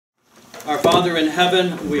Our Father in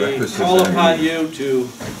heaven, we call upon you to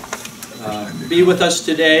be with us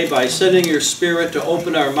today by sending your Spirit to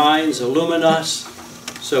open our minds, illumine us,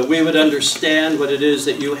 so we would understand what it is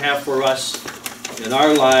that you have for us in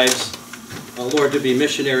our lives, Lord, to be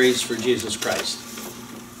missionaries for Jesus Christ.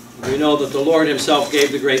 We know that the Lord himself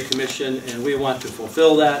gave the Great Commission, and we want to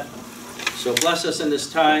fulfill that. So bless us in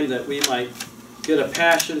this time that we might get a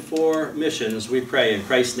passion for missions, we pray in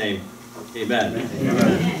Christ's name. Amen.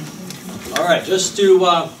 Amen. All right, just to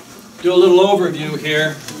do a little overview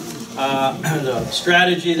here. The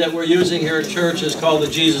strategy that we're using here at church is called the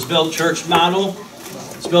Jesus-Built Church Model.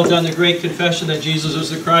 It's built on the Great Confession that Jesus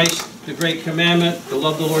is the Christ, the Great Commandment to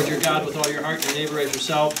love the Lord your God with all your heart and your neighbor as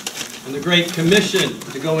yourself, and the Great Commission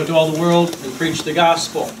to go into all the world and preach the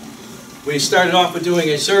gospel. We started off with doing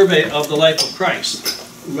a survey of the life of Christ.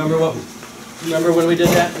 Remember when we did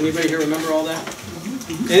that? Anybody here remember all that?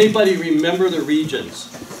 Anybody remember the regions?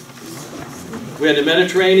 We had the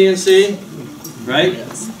Mediterranean Sea, right?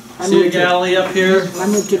 Sea of Galilee up here. I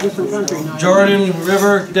moved to a different country now. Jordan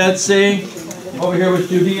River, Dead Sea. Over here was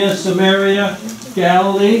Judea, Samaria,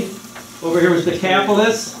 Galilee. Over here was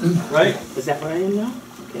Decapolis, right? Is that what I am now?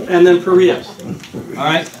 Okay. And then Perea. All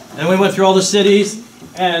right? And we went through all the cities,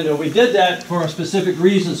 and we did that for a specific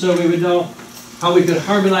reason, so we would know how we could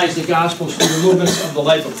harmonize the Gospels through the movements of the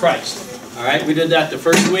life of Christ. All right? We did that the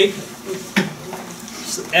first week.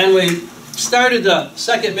 And we started the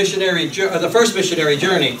first missionary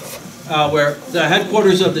journey, where the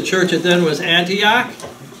headquarters of the church then was Antioch.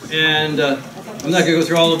 And I'm not going to go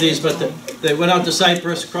through all of these, but they went out to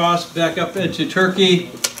Cyprus, crossed back up into Turkey.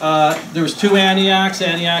 There was two Antiochs,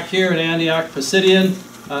 Antioch here and Antioch Pisidian,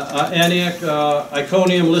 Antioch,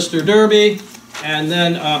 Iconium, Lystra, Derbe. And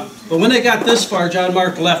then, but when they got this far, John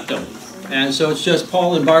Mark left them. And so it's just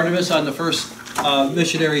Paul and Barnabas on the first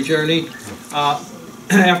missionary journey.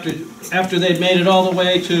 After they'd made it all the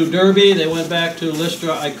way to Derbe, they went back to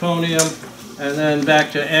Lystra, Iconium, and then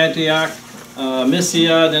back to Antioch,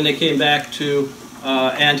 Mysia. Then they came back to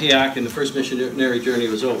Antioch, and the first missionary journey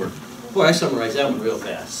was over. Boy, I summarized that one real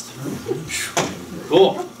fast.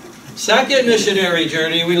 Cool. Second missionary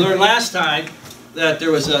journey, we learned last time that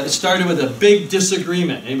there was it started with a big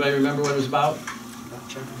disagreement. Anybody remember what it was about?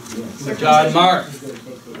 John Mark.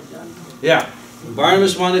 Yeah.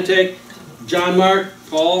 Barnabas wanted to take John Mark.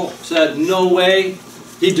 Paul said, no way.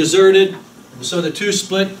 He deserted. So the two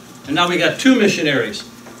split, and now we got two missionaries.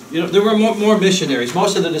 You know, there were more missionaries.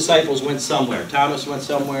 Most of the disciples went somewhere. Thomas went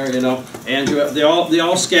somewhere, you know, Andrew. They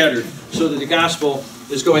all scattered, so that the gospel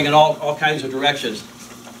is going in all kinds of directions.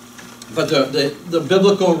 But the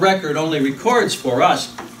biblical record only records for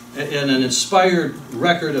us, in an inspired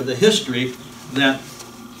record of the history, that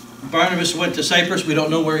Barnabas went to Cyprus. We don't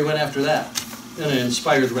know where he went after that, in an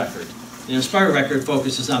inspired record. The inspired record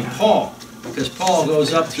focuses on Paul, because Paul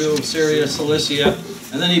goes up through Syria, Cilicia,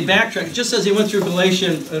 and then he backtracked. It just says he went through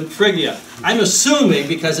Galatia and Phrygia. I'm assuming,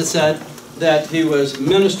 because it said that he was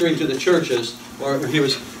ministering to the churches, or he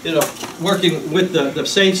was, you know, working with the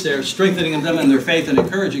saints there, strengthening them in their faith and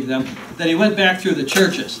encouraging them, that he went back through the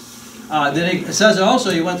churches. Then it says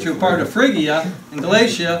also he went through part of Phrygia and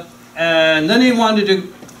Galatia, and then he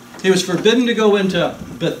was forbidden to go into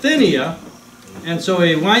Bithynia, and so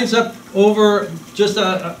he winds up over just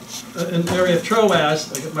an area of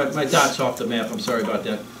Troas. I get my dots off the map. I'm sorry about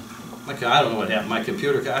that. Okay, I don't know what happened. My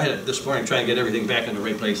computer, I had it this morning trying to get everything back in the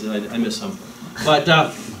right place, and I missed some. But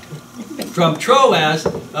from Troas,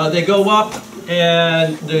 they go up,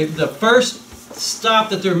 and the first stop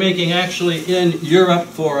that they're making actually in Europe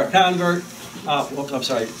for a convert. Whoops, I'm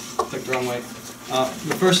sorry, clicked the wrong way.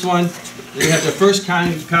 The first one, they have the first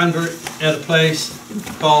convert at a place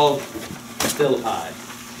called Philippi.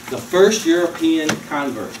 The first European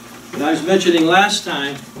convert. And I was mentioning last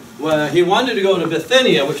time, he wanted to go to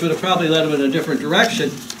Bithynia, which would have probably led him in a different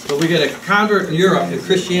direction, but we get a convert in Europe, and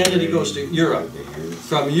Christianity goes to Europe.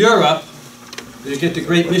 From Europe, you get the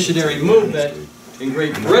great missionary movement in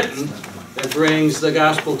Great Britain that brings the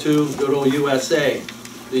gospel to good old USA.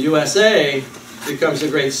 The USA becomes a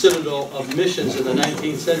great citadel of missions in the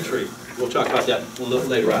 19th century. We'll talk about that a little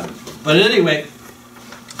later on. But anyway,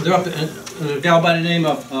 they're up a gal by the name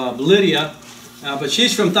of Lydia, but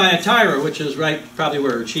she's from Thyatira, which is right probably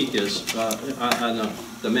where her cheek is on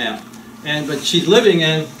the map. But she's living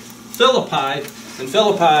in Philippi, and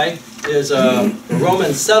Philippi is a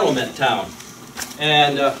Roman settlement town.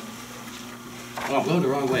 And oh, I'm going the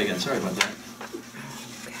wrong way again. Sorry about that.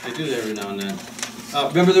 I do that every now and then.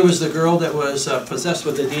 Remember, there was the girl that was possessed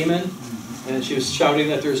with a demon, and she was shouting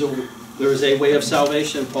that there was a way of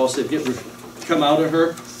salvation. Paul said, "Come out of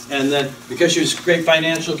her." and then because she was great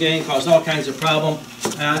financial gain, caused all kinds of problem,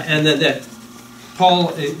 and then that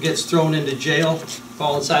Paul gets thrown into jail.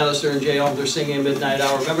 Paul and Silas are in jail. They're singing a midnight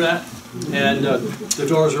hour. Remember that? And the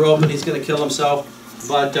doors are open. He's going to kill himself.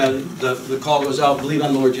 But the call goes out, believe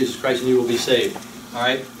on the Lord Jesus Christ and you will be saved. All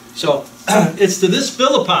right? So it's to this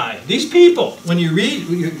Philippi, these people, when you read,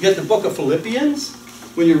 you get the book of Philippians,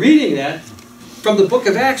 when you're reading that, from the book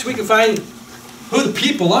of Acts, we can find who the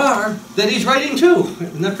people are that he's writing to.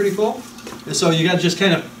 Isn't that pretty cool? And so you got to just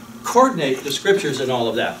kind of coordinate the scriptures and all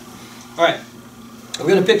of that. All right. We're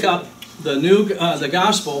going to pick up the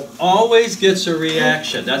gospel always gets a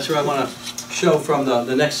reaction. That's what I want to show from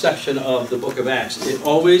the next section of the book of Acts. It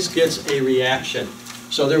always gets a reaction.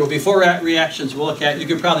 So there will be 4 reactions we'll look at. You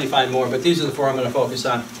could probably find more, but these are the 4 I'm going to focus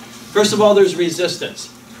on. First of all, there's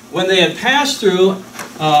resistance. When they had passed through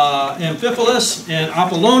Amphipolis and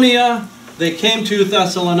Apollonia, they came to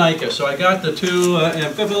Thessalonica. So I got the 2,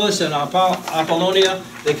 Amphipolis and Apollonia.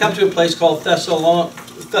 They come to a place called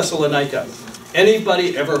Thessalonica.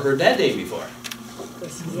 Anybody ever heard that name before?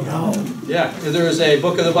 No. Yeah, there is a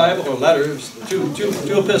book of the Bible, or letters, two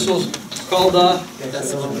epistles called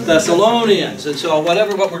Thessalonians. And so what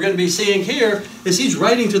we're going to be seeing here is he's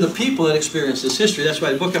writing to the people that experienced this history. That's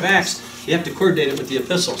why the book of Acts, you have to coordinate it with the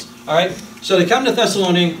epistles. All right? So they come to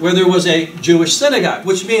Thessalonians where there was a Jewish synagogue,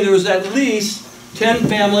 which means there was at least 10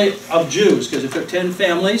 family of Jews, because it took 10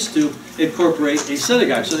 families to incorporate a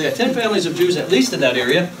synagogue. So they had 10 families of Jews at least in that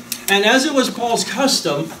area. And as it was Paul's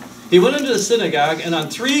custom, he went into the synagogue, and on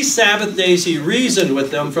 3 Sabbath days he reasoned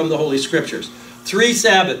with them from the Holy Scriptures. 3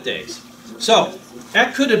 Sabbath days. So,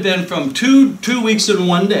 that could have been from two weeks in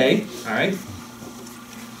one day, all right?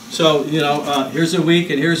 So, you know, here's a week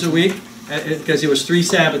and here's a week, because it was 3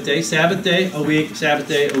 Sabbath days. Sabbath day, a week, Sabbath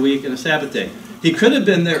day, a week, and a Sabbath day. He could have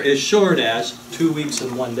been there as short as 2 weeks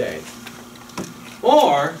in one day.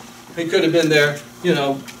 Or, he could have been there, you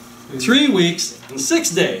know, 3 weeks and 6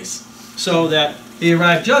 days. So that he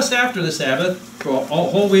arrived just after the Sabbath for a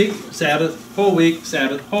whole week, Sabbath, whole week,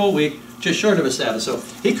 Sabbath, whole week, just short of a Sabbath. So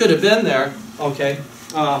he could have been there, okay,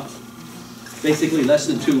 basically less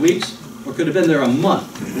than 2 weeks, or could have been there a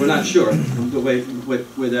month. We're not sure the way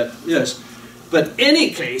that is. But in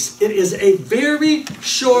any case, it is a very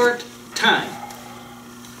short time.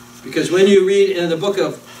 Because when you read in the book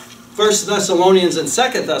of 1 Thessalonians and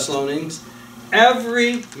 2 Thessalonians,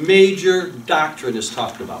 every major doctrine is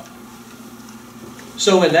talked about.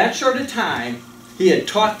 So in that short a time, he had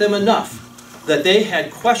taught them enough that they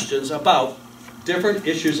had questions about different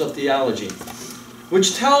issues of theology,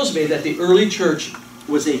 which tells me that the early church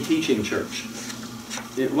was a teaching church.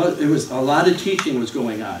 It was a lot of teaching was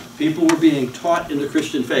going on. People were being taught in the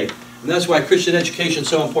Christian faith. And that's why Christian education is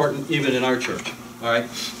so important even in our church. All right?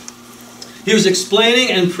 He was explaining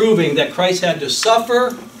and proving that Christ had to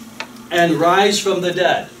suffer and rise from the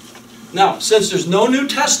dead. Now, since there's no New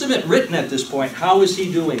Testament written at this point, how is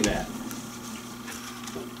he doing that?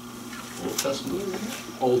 Old Testament.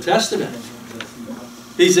 Old Testament.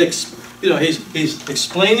 He's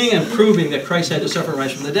explaining and proving that Christ had to suffer and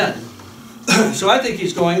rise from the dead. So I think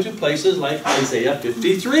he's going to places like Isaiah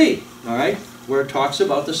 53, all right, where it talks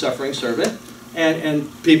about the suffering servant,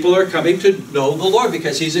 and people are coming to know the Lord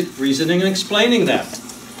because he's reasoning and explaining that.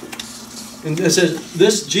 And it says,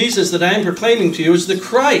 this Jesus that I am proclaiming to you is the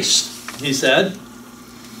Christ, he said.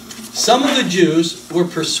 Some of the Jews were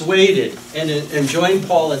persuaded and joined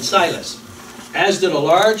Paul and Silas, as did a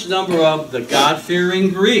large number of the God-fearing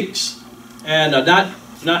Greeks, and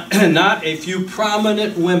not a few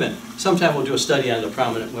prominent women. Sometime we'll do a study on the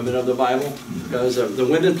prominent women of the Bible, because the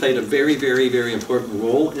women played a very, very, very important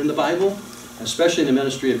role in the Bible, especially in the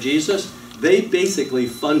ministry of Jesus. They basically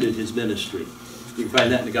funded his ministry. You can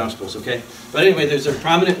find that in the Gospels, okay? But anyway, there's a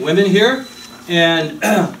prominent women here, and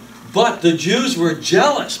but the Jews were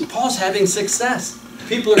jealous. Paul's having success.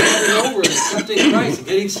 People are coming over and accepting Christ and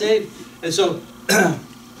getting saved. And so,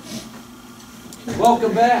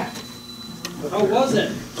 welcome back. How was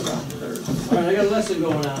it? All right, I got a lesson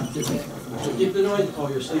going on. So keep the noise. Oh,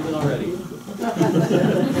 you're sleeping already.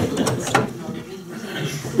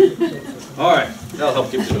 All right, that'll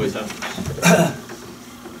help keep the noise down.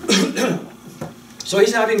 So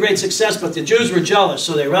he's having great success, but the Jews were jealous,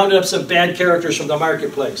 so they rounded up some bad characters from the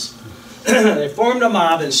marketplace. They formed a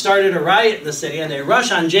mob and started a riot in the city, and they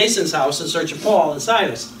rushed on Jason's house in search of Paul and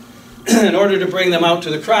Silas in order to bring them out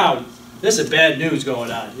to the crowd. This is bad news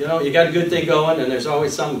going on. You know, you got a good thing going, and there's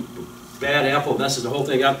always some bad apple messes the whole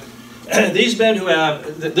thing up. These men who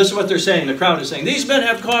have, this is what they're saying, the crowd is saying, these men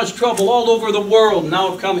have caused trouble all over the world and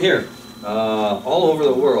now have come here. all over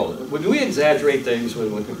the world. Would we exaggerate things?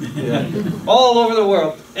 Yeah. All over the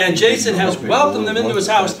world. And Jason has welcomed them into his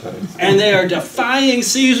house, and they are defying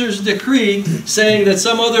Caesar's decree, saying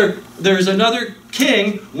that there's another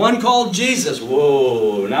king, one called Jesus.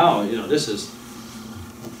 Whoa, now, this is...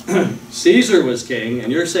 Caesar was king,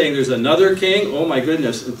 and you're saying there's another king? Oh my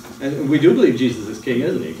goodness. And we do believe Jesus is king,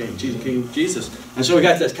 isn't he? King Jesus. And so we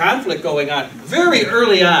got this conflict going on very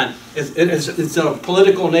early on. It's of a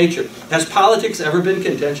political nature. Has politics ever been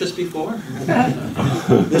contentious before?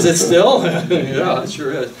 Is it still? Yeah, it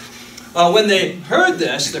sure is. When they heard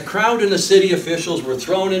this, the crowd and the city officials were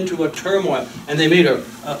thrown into a turmoil, and they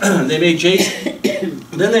made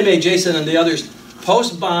Jason and the others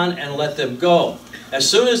post bond and let them go. As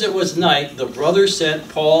soon as it was night, the brothers sent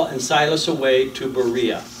Paul and Silas away to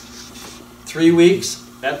Berea. 3 weeks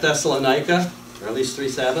at Thessalonica, or at least 3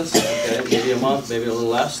 Sabbaths, okay, maybe a month, maybe a little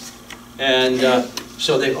less. And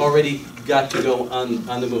so they've already got to go on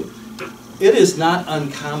the move. It is not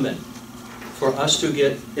uncommon for us to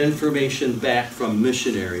get information back from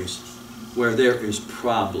missionaries where there is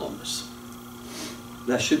problems.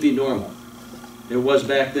 That should be normal. It was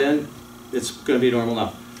back then, it's going to be normal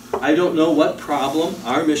now. I don't know what problem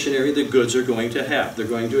our missionary, the goods, are going to have. They're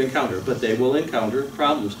going to encounter, but they will encounter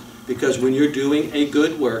problems. Because when you're doing a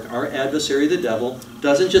good work, our adversary, the devil,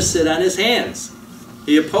 doesn't just sit on his hands.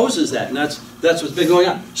 He opposes that, and that's what's been going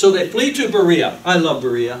on. So they flee to Berea. I love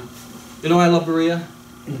Berea. You know why I love Berea?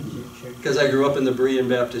 Because I grew up in the Berean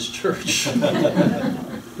Baptist Church.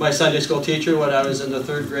 My Sunday school teacher, when I was in the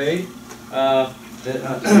 3rd grade,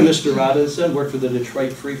 Mr. Robinson, worked for the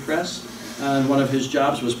Detroit Free Press. And one of his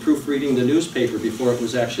jobs was proofreading the newspaper before it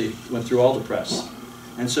was actually went through all the press.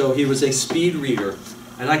 And so he was a speed reader.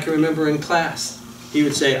 And I can remember in class, he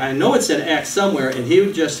would say, I know it's in Acts somewhere, and he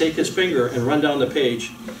would just take his finger and run down the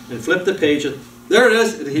page and flip the page. And there it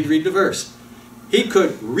is, and he'd read the verse. He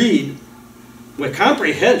could read with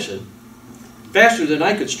comprehension faster than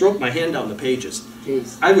I could stroke my hand down the pages.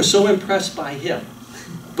 Jeez. I was so impressed by him.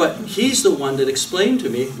 But he's the one that explained to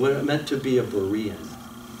me what it meant to be a Berean.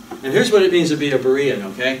 And here's what it means to be a Berean,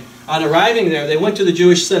 okay? On arriving there, they went to the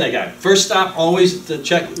Jewish synagogue. First stop, always to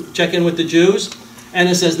check in with the Jews. And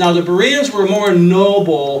it says, now the Bereans were more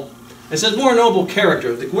noble. It says more noble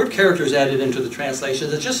character. The word character is added into the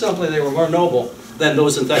translation. It's just simply they were more noble than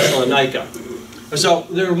those in Thessalonica. So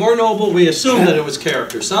they were more noble. We assume that it was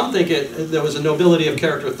character. Some think there was a nobility of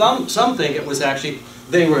character. Some think it was actually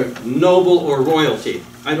they were noble or royalty.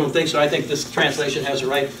 I don't think so. I think this translation has it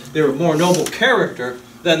right. They were more noble character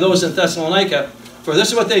than those in Thessalonica. For this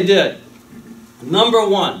is what they did. Number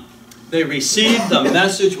one, they received the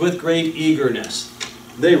message with great eagerness.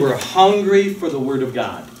 They were hungry for the Word of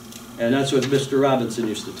God. And that's what Mr. Robinson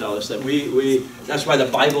used to tell us, that that's why the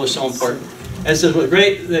Bible is so important. And it says,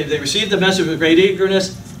 they received the message with great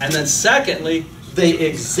eagerness. And then secondly, they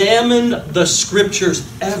examined the Scriptures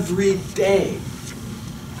every day.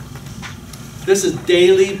 This is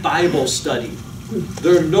daily Bible study.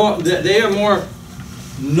 They are more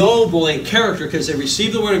noble in character because they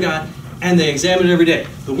receive the Word of God and they examine it every day.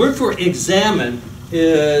 The word for examine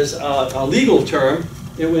is a legal term.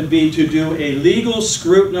 It would be to do a legal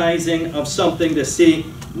scrutinizing of something to see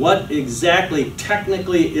what exactly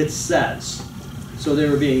technically it says. So they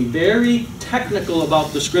were being very technical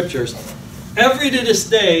about the Scriptures every to this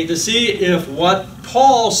day to see if what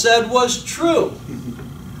Paul said was true.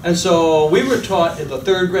 And so we were taught in the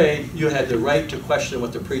 3rd grade you had the right to question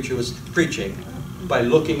what the preacher was preaching by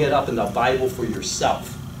looking it up in the Bible for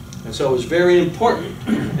yourself. And so it was very important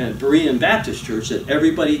in Berean Baptist Church that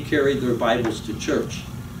everybody carried their Bibles to church,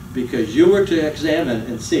 because you were to examine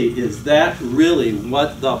and see, is that really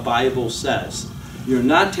what the Bible says? You're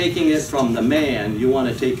not taking it from the man, you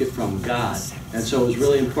want to take it from God. And so it was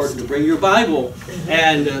really important to bring your Bible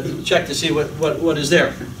and check to see what is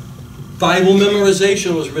there. Bible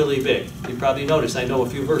memorization was really big. You probably noticed, I know a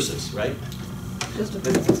few verses, right?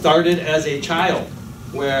 It started as a child,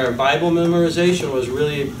 where Bible memorization was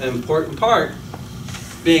really an important part,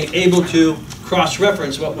 being able to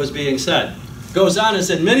cross-reference what was being said. Goes on and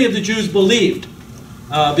said, many of the Jews believed.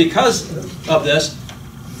 Because of this,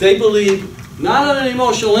 they believed not on an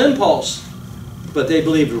emotional impulse, but they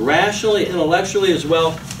believed rationally, intellectually, as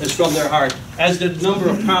well as from their heart, as did a number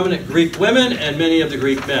of prominent Greek women and many of the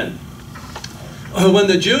Greek men. When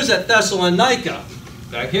the Jews at Thessalonica,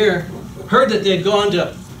 back here, heard that they had gone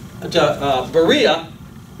to Berea,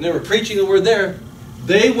 and they were preaching the word there,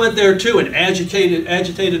 they went there too and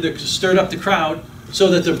stirred up the crowd, so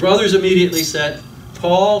that the brothers immediately sent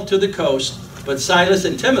Paul to the coast, but Silas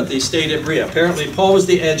and Timothy stayed at Berea. Apparently Paul was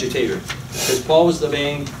the agitator, because Paul was the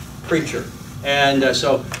main preacher. And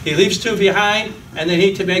so he leaves 2 behind, and then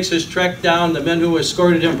he makes his trek down. The men who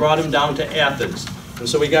escorted him brought him down to Athens. And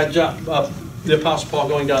so we got the Apostle Paul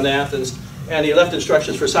going down to Athens, and he left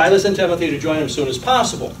instructions for Silas and Timothy to join him as soon as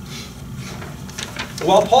possible.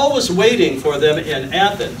 While Paul was waiting for them in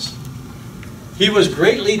Athens, he was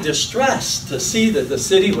greatly distressed to see that the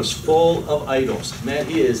city was full of idols. Man,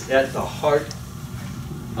 he is at the heart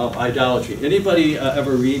of idolatry. Anybody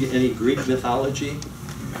ever read any Greek mythology?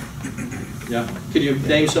 Yeah. Could you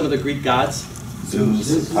name some of the Greek gods?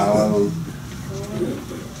 Zeus, Apollo.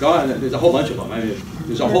 Go on. There's a whole bunch of them. I mean,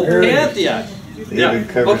 there's a whole pantheon. They even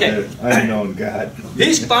covered the unknown God.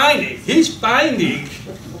 He's finding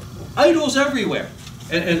idols everywhere.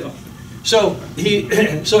 And so he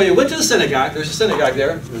went to the synagogue. There's a synagogue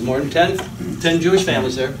there. There's more than 10 Jewish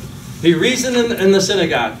families there. He reasoned in the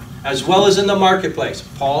synagogue as well as in the marketplace.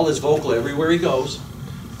 Paul is vocal everywhere he goes.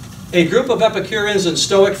 A group of Epicureans and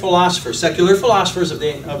Stoic philosophers, secular philosophers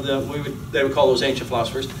they would call those ancient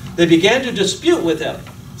philosophers, they began to dispute with him.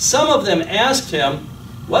 Some of them asked him,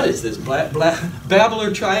 "What is this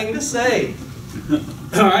babbler trying to say?"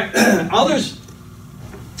 All right. Others,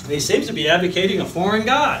 he seems to be advocating a foreign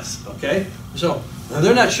gods. Okay, so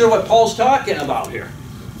they're not sure what Paul's talking about here.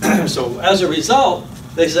 So as a result,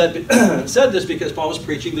 they said this because Paul was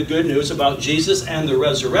preaching the good news about Jesus and the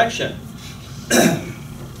resurrection.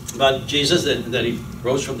 About Jesus, that he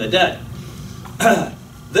rose from the dead.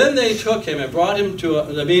 Then they took him and brought him to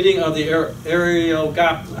the meeting of the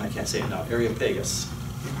Areopagus.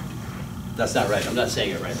 That's not right. I'm not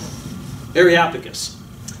saying it right. Areopagus.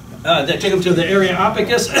 They took him to the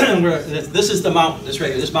Areopagus, where this is the mountain.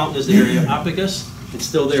 This mountain is the Areopagus. It's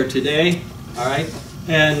still there today. All right,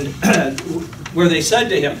 and where they said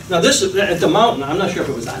to him, now this is at the mountain. I'm not sure if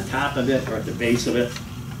it was on top of it or at the base of it.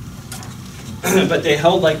 But they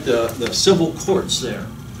held like the civil courts there.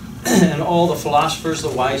 And all the philosophers, the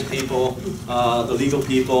wise people, the legal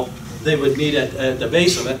people, they would meet at the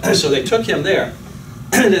base of it. So they took him there.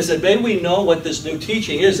 And they said, "May we know what this new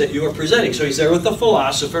teaching is that you are presenting?" So he's there with the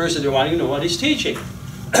philosophers, and they're wanting to know what he's teaching.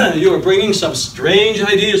 "You are bringing some strange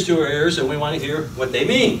ideas to our ears, and we want to hear what they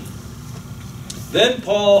mean." Then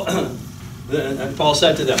Paul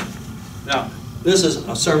said to them, now, this is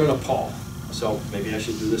a sermon of Paul. So maybe I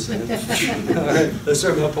should do this again. All right, the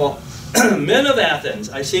sermon of Paul. "Men of Athens,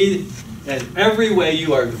 I see in every way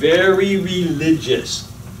you are very religious.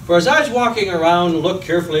 For as I was walking around and looked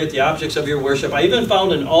carefully at the objects of your worship, I even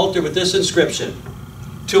found an altar with this inscription,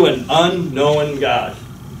 'To an unknown God.'"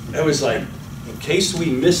 It was like, in case we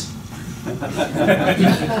missed,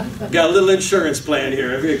 got a little insurance plan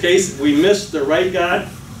here. In case we missed the right God,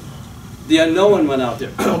 the unknown one out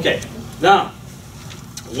there. Okay, now,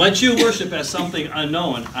 what you worship as something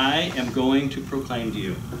unknown, I am going to proclaim to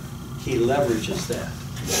you. He leverages that.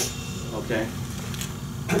 Okay?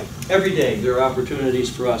 Every day there are opportunities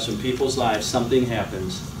for us in people's lives. Something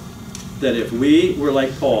happens that if we were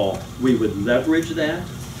like Paul, we would leverage that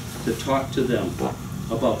to talk to them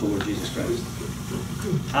about the Lord Jesus Christ.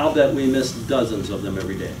 I'll bet we miss dozens of them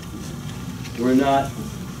every day. We're not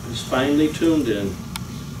as finely tuned in.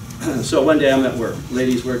 So one day I'm at work.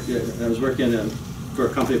 Ladies work. I was working for a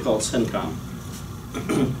company called Syncom.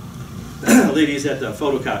 Ladies at the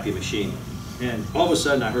photocopy machine, and all of a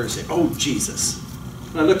sudden I heard her say, "Oh, Jesus."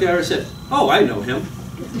 And I looked at her and said, "Oh, I know him."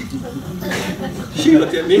 She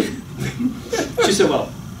looked at me. She said, "Well,"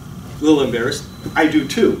 a little embarrassed, "I do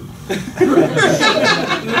too." And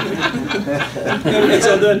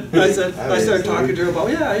so then I started talking to her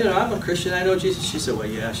about, "Yeah, I'm a Christian, I know Jesus." She said, "Well,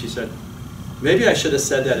 yeah." She said, "Maybe I should have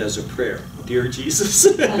said that as a prayer. Dear Jesus."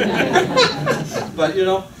 But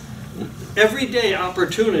everyday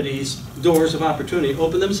opportunities, doors of opportunity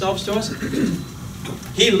open themselves to us.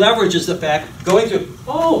 He leverages the fact, going to,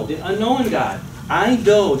 "Oh, the unknown God. I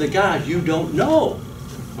know the God you don't know."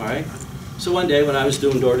 All right? So one day when I was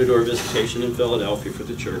doing door-to-door visitation in Philadelphia for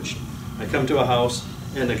the church, I come to a house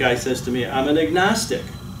and the guy says to me, "I'm an agnostic."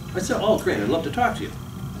 I said, "Oh, great, I'd love to talk to you."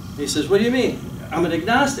 He says, "What do you mean?" "I'm an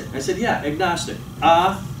agnostic." I said, "Yeah, agnostic.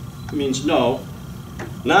 Means no.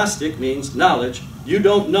 Gnostic means knowledge. You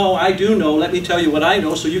don't know, I do know. Let me tell you what I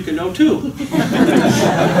know so you can know too."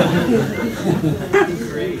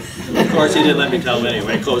 Great. Of course, he didn't let me tell him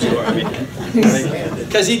anyway. Close the door.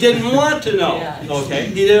 Because he didn't want to know. Okay,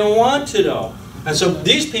 he didn't want to know. And so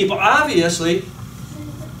these people, obviously,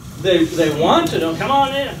 they want to know. Come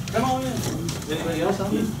on in. Come on in. Anybody else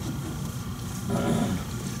on this?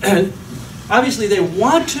 And obviously, they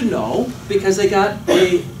want to know because they got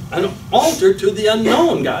an altar to the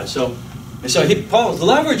unknown God. So Paul's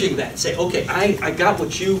leveraging that. Say, "Okay, I got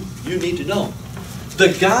what you need to know."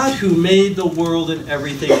 The God who made the world and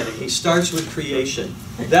everything in it. He starts with creation.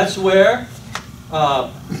 That's where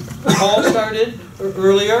Paul started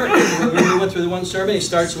earlier. We went through the one sermon. He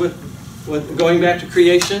starts with going back to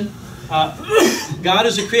creation. God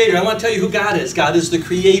is the creator. I want to tell you who God is. God is the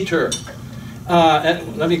creator.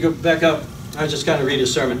 Let me go back up. I was just going to read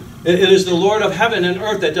his sermon. It is the Lord of heaven and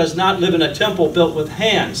earth that does not live in a temple built with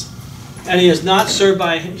hands. And he is not served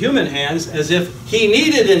by human hands as if he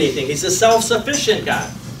needed anything. He's a self-sufficient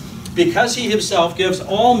God. Because he himself gives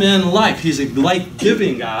all men life. He's a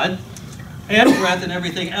life-giving God. And breath and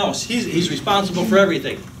everything else. He's responsible for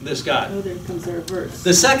everything, this God. Oh, there comes our verse.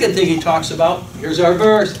 The second thing he talks about, here's our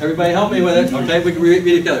verse. Everybody help me with it. Okay, we can read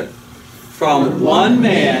it together. From one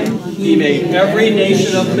man he made every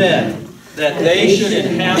nation of men, that they should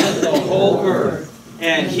inhabit the whole earth.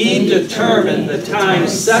 And he determined the time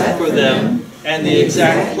set for them and the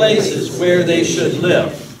exact places where they should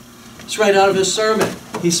live. It's right out of his sermon.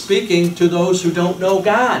 He's speaking to those who don't know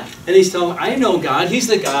God. And he's telling them, I know God. He's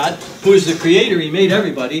the God who is the creator. He made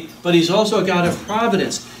everybody. But he's also a God of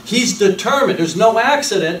providence. He's determined. There's no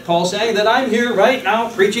accident, Paul saying, that I'm here right now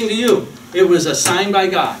preaching to you. It was a sign by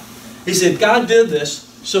God. He said God did this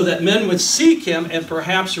so that men would seek him and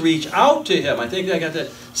perhaps reach out to him. I think I got that.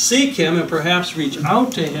 Seek him and perhaps reach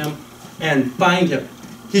out to him and find him.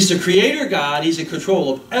 He's the creator God. He's in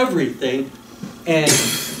control of everything. And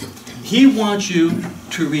he wants you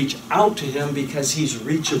to reach out to him because he's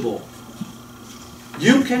reachable.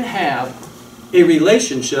 You can have a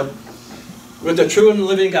relationship with the true and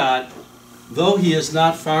living God, though he is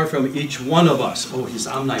not far from each one of us. Oh, he's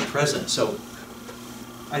omnipresent. So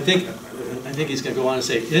I think he's going to go on and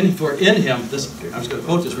say, for in him, I was going to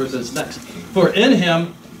quote this verse, that's next. For in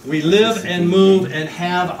him we live and move and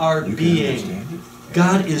have our being.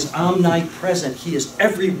 God is omnipresent. He is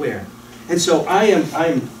everywhere. And so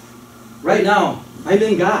right now, I'm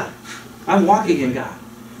in God. I'm walking in God.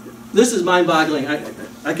 This is mind-boggling. I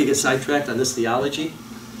could get sidetracked on this theology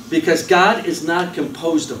because God is not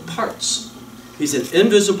composed of parts. He's an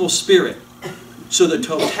invisible spirit. So the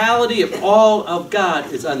totality of all of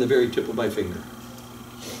God is on the very tip of my finger.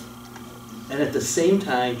 And at the same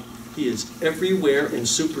time, he is everywhere and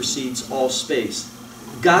supersedes all space.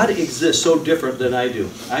 God exists so different than I do.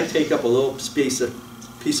 I take up a little piece of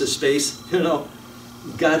space, you know.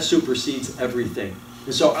 God supersedes everything.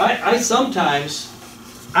 And so I sometimes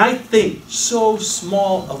think so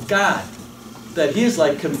small of God that he is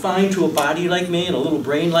like confined to a body like me and a little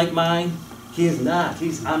brain like mine. He is not.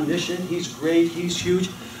 He's omniscient. He's great. He's huge.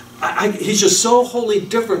 He's just so wholly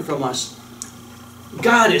different from us.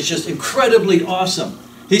 God is just incredibly awesome.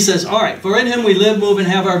 He says, all right, for in him we live, move, and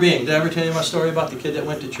have our being. Did I ever tell you my story about the kid that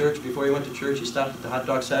went to church? Before he went to church, he stopped at the hot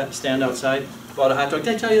dog stand outside, bought a hot dog.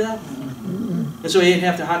 Did I tell you that? And so he ate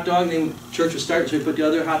half the hot dog, and then church was starting, so he put the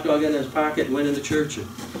other hot dog in his pocket and went into church. And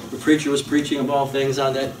the preacher was preaching of all things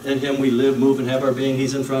on that. In him we live, move, and have our being.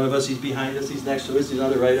 He's in front of us, he's behind us, he's next to us, he's on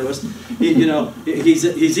the right of us.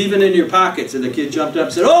 He's even in your pockets. And the kid jumped up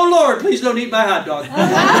and said, "Oh Lord, please don't eat my hot dog." I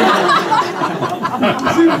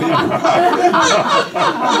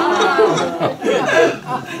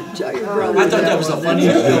thought that was the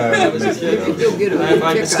funniest joke when I was a kid. I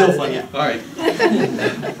find it still funny. All right.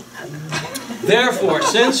 Therefore,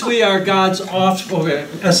 since we are God's offspring,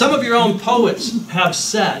 as some of your own poets have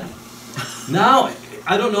said, now,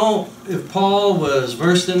 I don't know if Paul was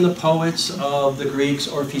versed in the poets of the Greeks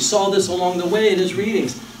or if he saw this along the way in his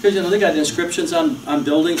readings. Because, they got inscriptions on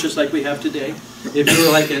buildings just like we have today. If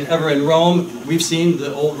you were ever in Rome, we've seen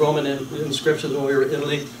the old Roman inscriptions when we were in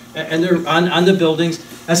Italy, and they're on the buildings.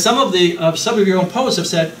 As some of your own poets have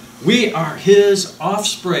said, we are his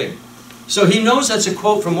offspring. So he knows that's a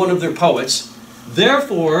quote from one of their poets.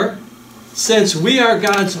 Therefore, since we are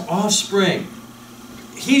God's offspring,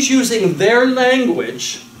 he's using their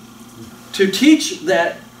language to teach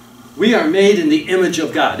that we are made in the image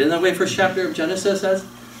of God. Isn't that the way first chapter of Genesis says?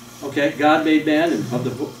 Okay, God made man and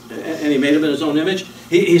he made him in his own image.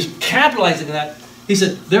 He's capitalizing that. He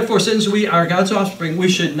said, therefore, since we are God's offspring, we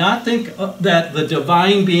should not think that the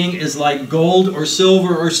divine being is like gold or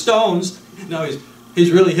silver or stones. No,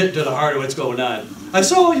 he's really hit to the heart of what's going on. I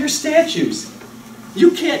saw all your statues.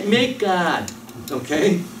 You can't make God,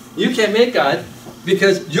 okay? You can't make God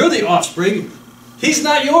because you're the offspring. He's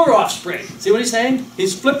not your offspring. See what he's saying?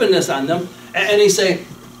 He's flipping this on them. And he's saying,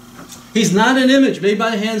 he's not an image made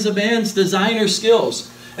by the hands of man's designer skills.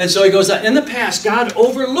 And so he goes on, in the past, God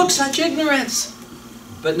overlooked such ignorance.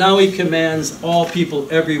 But now he commands all people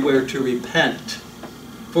everywhere to repent.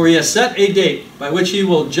 For he has set a date by which he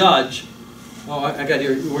will judge. Oh, I got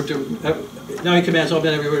here. Now he commands all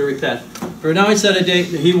men everywhere to repent. For now he set a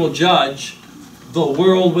date that he will judge the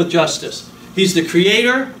world with justice. He's the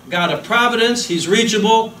creator, God of providence, he's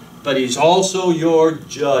reachable, but he's also your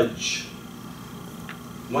judge.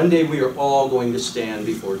 One day we are all going to stand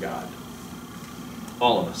before God.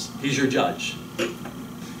 All of us. He's your judge.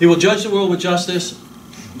 He will judge the world with justice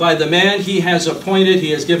by the man he has appointed.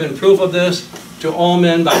 He has given proof of this to all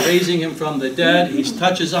men by raising him from the dead. He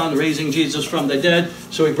touches on raising Jesus from the dead,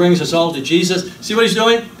 so he brings us all to Jesus. See what he's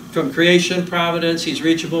doing? From creation, providence, he's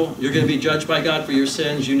reachable. You're going to be judged by God for your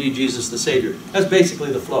sins. You need Jesus the Savior. That's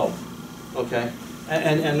basically the flow. Okay?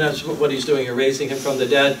 And that's what he's doing. You're raising him from the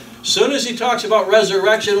dead. As soon as he talks about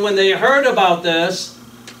resurrection, when they heard about this,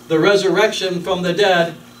 the resurrection from the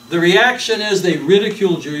dead, the reaction is they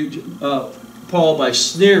ridiculed Paul by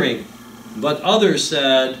sneering. But others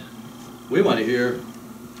said, we want to hear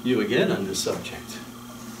you again on this subject.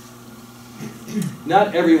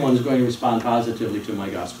 Not everyone's going to respond positively to my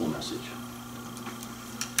gospel message.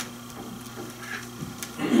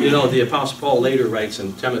 You know, the Apostle Paul later writes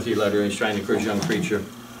in Timothy letter, he's trying to encourage a young preacher,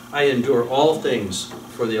 I endure all things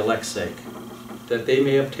for the elect's sake, that they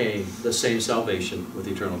may obtain the same salvation with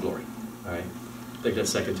eternal glory. All right? I think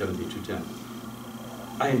that's 2 Timothy 2:10.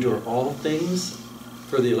 I endure all things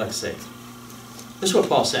for the elect's sake. This is what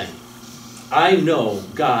Paul's saying. I know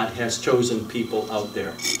God has chosen people out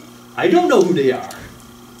there. I don't know who they are.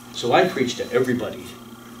 So I preach to everybody.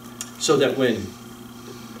 So that when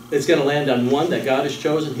it's going to land on one that God has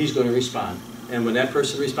chosen, he's going to respond. And when that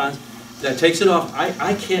person responds, that takes it off.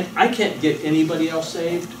 I can't get anybody else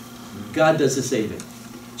saved. God does the saving.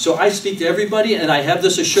 So I speak to everybody, and I have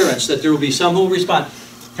this assurance that there will be some who will respond.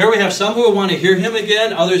 Here we have some who will want to hear him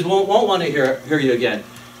again. Others won't want to hear you again.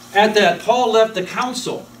 At that, Paul left the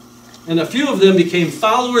council. And a few of them became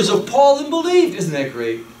followers of Paul and believed. Isn't that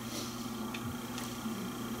great?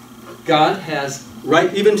 God has,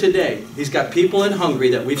 right even today, he's got people in Hungary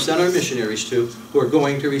that we've sent our missionaries to who are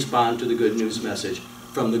going to respond to the good news message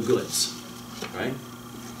from the goods. Right?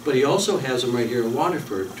 But he also has them right here in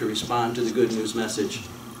Waterford to respond to the good news message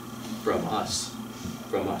from us.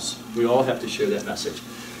 From us. We all have to share that message.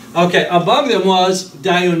 Okay, among them was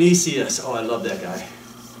Dionysius. Oh, I love that guy.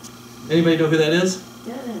 Anybody know who that is?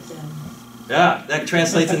 Yeah, that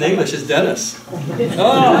translates in English as Dennis.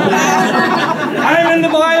 Oh, I'm in the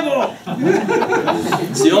Bible.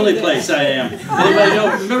 It's the only place I am. Anybody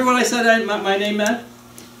know? Remember what I said my name meant?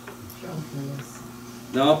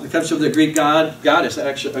 No, it comes from the Greek goddess,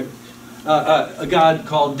 actually, a god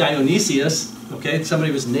called Dionysius. Okay,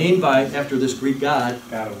 somebody was named after this Greek god.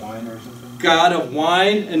 God of wine or something? God of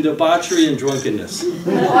wine and debauchery and drunkenness.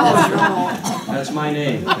 That's my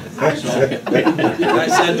name. I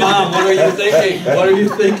said, Mom, what are you thinking? What are you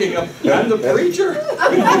thinking of? I'm the preacher.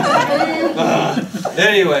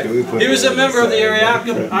 Anyway, he was a member of the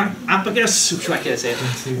Areopagus, I can't say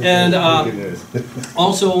it, and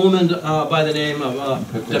also a woman by the name of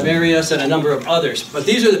Demarius and a number of others. But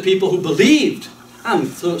these are the people who believed. I'm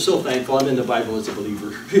so thankful I'm in the Bible as a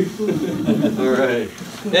believer. All right.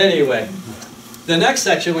 Anyway, the next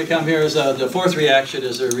section we come here is the fourth reaction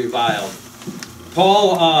is a revile.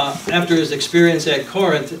 Paul, after his experience at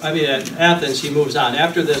Athens, he moves on.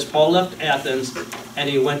 After this, Paul left Athens and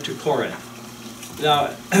he went to Corinth.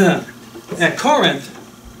 Now, at Corinth,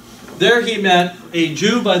 there he met a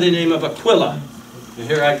Jew by the name of Aquila. And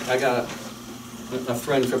here I got a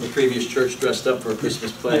friend from a previous church dressed up for a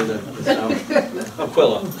Christmas play,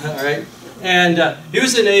 Aquila, all right? And he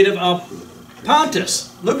was a native of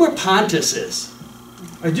Pontus. Look where Pontus is.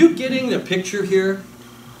 Are you getting the picture here?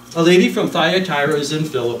 A lady from Thyatira is in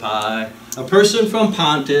Philippi. A person from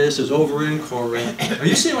Pontus is over in Corinth. Are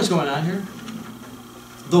you seeing what's going on here?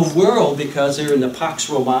 The world, because they're in the Pax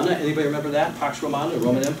Romana. Anybody remember that? Pax Romana, the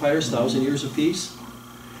Roman Empire's 1,000 years of peace.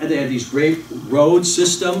 And they had these great road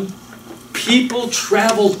system. People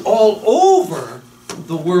traveled all over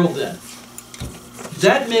the world then.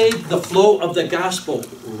 That made the flow of the gospel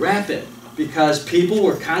rapid because people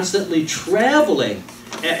were constantly traveling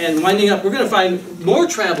and winding up. We're going to find more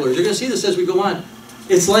travelers. You're going to see this as we go on.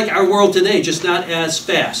 It's like our world today, just not as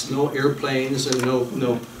fast. No airplanes and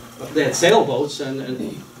no. They had sailboats,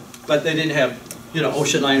 but they didn't have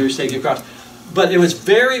ocean liners taking across. But it was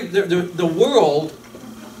the world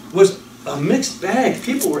was a mixed bag.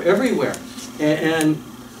 People were everywhere. And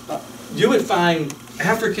you would find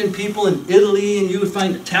African people in Italy, and you would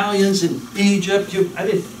find Italians in Egypt.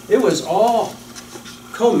 It was all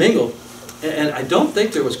commingled. And I don't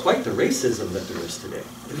think there was quite the racism that there is today.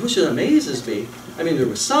 Which amazes me. I mean, there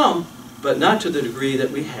was some, but not to the degree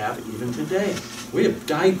that we have even today. We have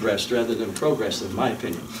digressed rather than progressed, in my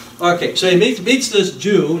opinion. Okay, so he meets this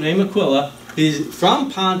Jew named Aquila. He's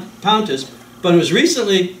from Pontus, but it was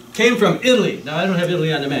recently, came from Italy. Now I don't have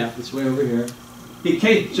Italy on the map, it's way over here. He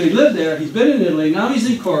came, so he lived there, he's been in Italy, now he's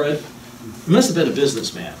in Corinth. He must have been a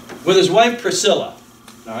businessman. With his wife Priscilla.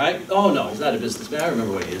 All right? Oh no, he's not a businessman, I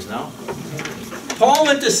remember what he is now. Paul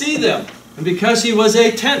went to see them, and because he was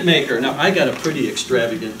a tent maker. Now I got a pretty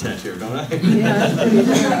extravagant tent here, don't I?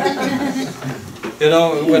 You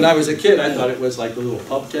know, when I was a kid, I thought it was like a little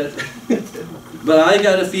pub tent. But I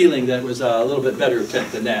got a feeling that it was a little bit better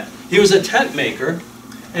tent than that. He was a tent maker,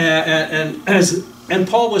 and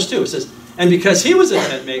Paul was too. It says, and because he was a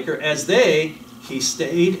tent maker, he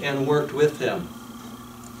stayed and worked with him.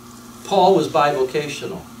 Paul was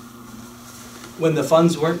bivocational. When the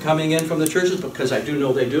funds weren't coming in from the churches, because I do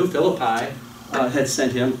know they do, Philippi had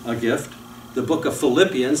sent him a gift. The book of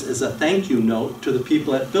Philippians is a thank you note to the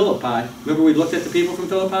people at Philippi. Remember we looked at the people from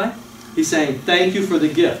Philippi? He's saying, thank you for the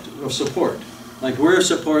gift of support. Like we're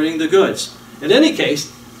supporting the goods. In any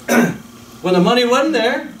case, when the money wasn't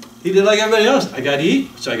there, he did like everybody else. I got to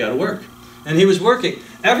eat, so I got to work. And he was working.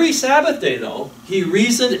 Every Sabbath day, though, he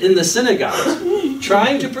reasoned in the synagogues,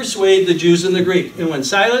 trying to persuade the Jews and the Greek. And when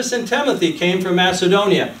Silas and Timothy came from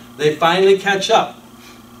Macedonia, they finally catch up.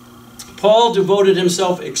 Paul devoted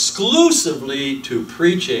himself exclusively to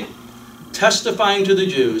preaching, testifying to the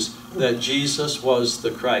Jews that Jesus was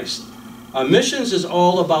the Christ. Missions is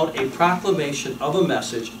all about a proclamation of a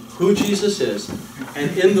message, who Jesus is,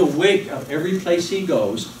 and in the wake of every place he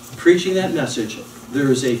goes, preaching that message,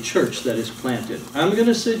 there is a church that is planted. I'm going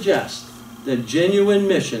to suggest that genuine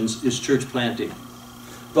missions is church planting.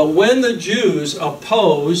 But when the Jews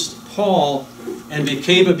opposed Paul and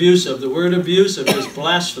became abusive, the word abusive is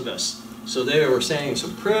blasphemous. So they were saying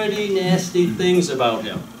some pretty nasty things about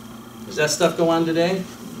him. Does that stuff go on today?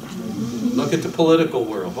 Look at the political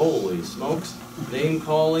world. Holy smokes. Name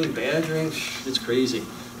calling, badgering, it's crazy.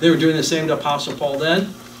 They were doing the same to Apostle Paul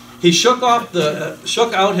then. He shook out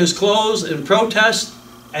his clothes in protest,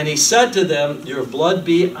 and he said to them, your blood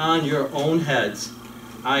be on your own heads.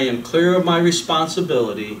 I am clear of my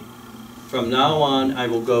responsibility. From now on, I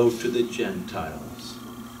will go to the Gentiles.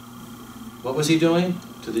 What was he doing?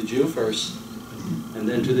 To the Jew first, and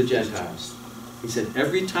then to the Gentiles. He said,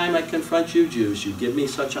 every time I confront you Jews, you give me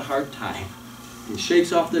such a hard time. He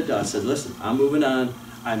shakes off the dust and said, listen, I'm moving on.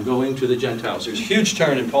 I'm going to the Gentiles. There's a huge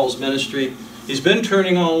turn in Paul's ministry. He's been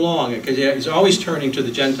turning all along, because he's always turning to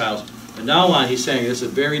the Gentiles. But now on, he's saying, this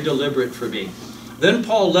is very deliberate for me. Then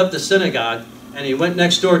Paul left the synagogue, and he went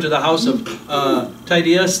next door to the house of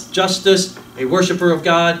Titius Justus, a worshiper of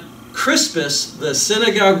God. Crispus, the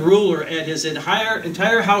synagogue ruler, and his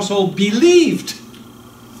entire household believed.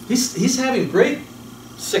 He's having great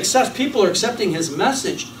success. People are accepting his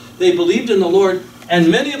message. They believed in the Lord, and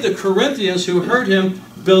many of the Corinthians who heard him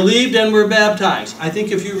believed and were baptized. I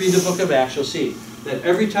think if you read the book of Acts, you'll see that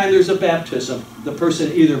every time there's a baptism, the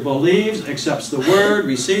person either believes, accepts the word,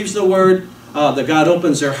 receives the word, that God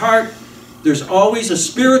opens their heart. There's always a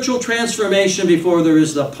spiritual transformation before there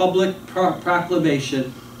is the public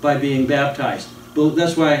proclamation by being baptized.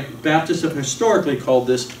 That's why Baptists have historically called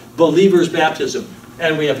this believer's baptism.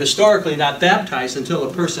 And we have historically not baptized until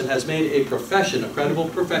a person has made a profession, a credible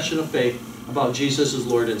profession of faith about Jesus as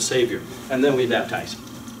Lord and Savior. And then we baptize.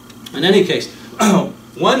 In any case,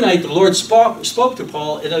 one night the Lord spoke to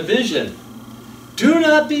Paul in a vision. Do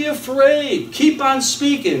not be afraid. Keep on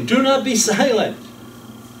speaking. Do not be silent.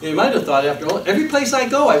 You might have thought, after all, every place I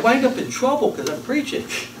go, I wind up in trouble because I'm preaching.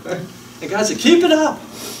 And God said, keep it up.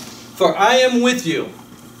 For I am with you.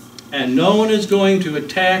 And no one is going to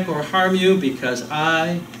attack or harm you because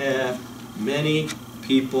I have many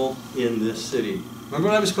people in this city. Remember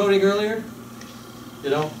what I was quoting earlier?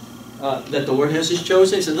 You know, that the Lord has His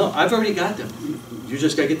chosen. He said, no, I've already got them. You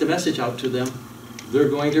just got to get the message out to them. They're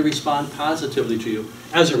going to respond positively to you.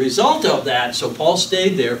 As a result of that, so Paul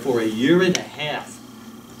stayed there for 1.5 years.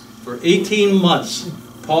 For 18 months,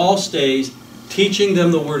 Paul stays teaching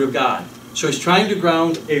them the Word of God. So he's trying to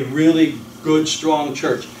ground a really good, strong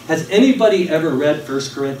church. Has anybody ever read 1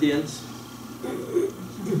 Corinthians?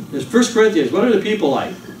 There's 1 Corinthians. What are the people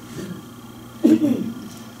like?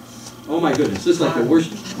 Oh my goodness, this is like the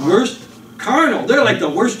worst carnal. They're like the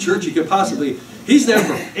worst church you could possibly. He's there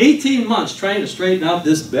for 18 months trying to straighten out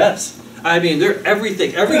this mess. I mean, they're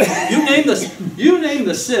everything. You name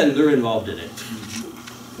the sin, they're involved in it.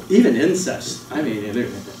 Even incest. I mean, they're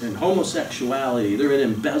in homosexuality. They're in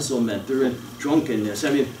embezzlement. They're in drunkenness. I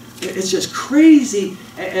mean, it's just crazy.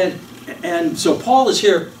 And so Paul is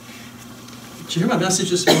here. Did you hear my message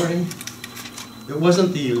this morning? It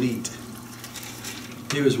wasn't the elite.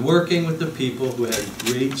 He was working with the people who had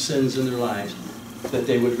great sins in their lives, that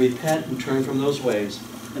they would repent and turn from those ways.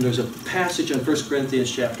 And there's a passage in 1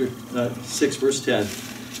 Corinthians chapter 6, verse 10.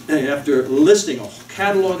 And after listing a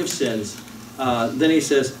catalog of sins, then he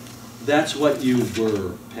says, that's what you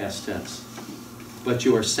were, past tense. But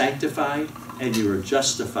you are sanctified and you are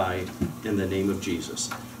justified in the name of Jesus.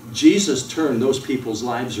 Jesus turned those people's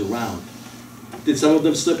lives around. Did some of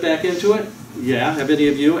them slip back into it? Yeah. Have any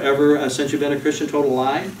of you ever, since you've been a Christian, told a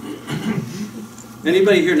lie?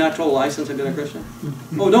 Anybody here not told a lie since I've been a Christian?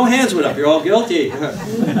 Oh, no hands went up. You're all guilty.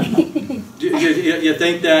 You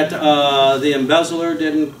think that the embezzler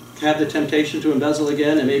didn't have the temptation to embezzle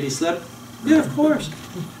again and maybe slip? Yeah, of course.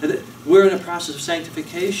 We're in a process of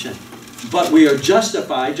sanctification. But we are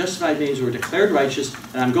justified. Justified means we're declared righteous.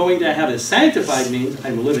 And I'm going to have it. Sanctified means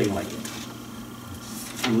I'm living like it.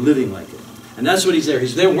 I'm living like it. And that's what he's there.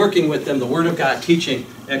 He's there working with them, the Word of God, teaching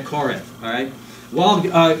at Corinth. All right? While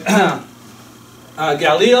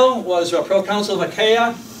Gallio was a proconsul of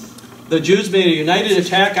Achaia, the Jews made a united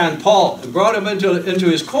attack on Paul and brought him into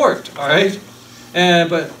his court. All right?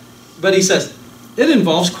 But he says, it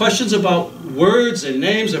involves questions about words and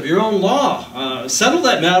names of your own law. Settle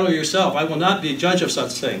that matter yourself. I will not be a judge of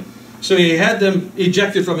such thing. So he had them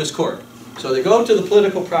ejected from his court. So they go to the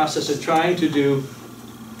political process of trying to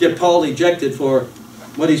get Paul ejected for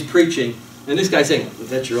what he's preaching. And this guy's saying,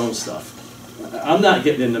 that's your own stuff. I'm not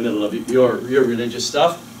getting in the middle of your religious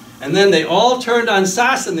stuff. And then they all turned on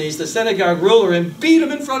Sosthenes, the synagogue ruler, and beat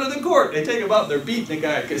him in front of the court. They take him out and they're beating the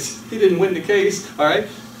guy because he didn't win the case. All right?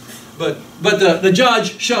 But the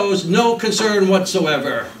judge shows no concern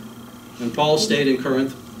whatsoever. And Paul stayed in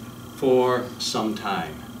Corinth for some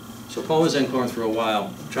time. So Paul was in Corinth for a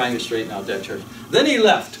while, trying to straighten out that church. Then he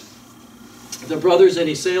left the brothers and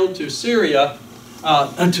he sailed to Syria,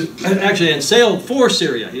 and sailed for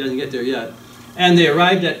Syria. He doesn't get there yet. And they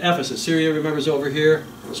arrived at Ephesus. Syria, remember, is over here.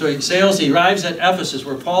 So he arrives at Ephesus,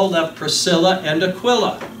 where Paul left Priscilla and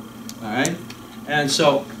Aquila. All right? And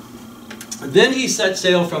so then he set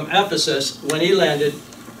sail from Ephesus when he landed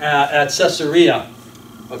at Caesarea.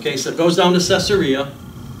 Okay, so it goes down to Caesarea.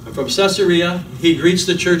 And from Caesarea, he greets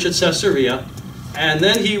the church at Caesarea. And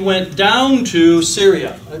then he went down to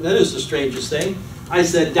Syria. And that is the strangest thing. I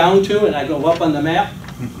said down to, and I go up on the map.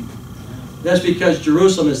 That's because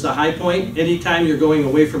Jerusalem is the high point. Anytime you're going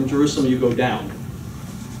away from Jerusalem, you go down.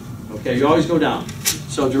 Okay, you always go down.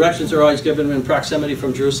 So directions are always given in proximity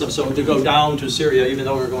from Jerusalem. So to go down to Syria, even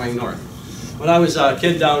though we're going north. When I was a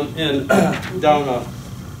kid and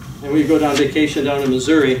we go down vacation down in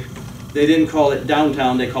Missouri, they didn't call it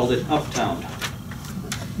downtown, they called it uptown.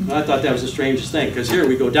 And I thought that was the strangest thing, because here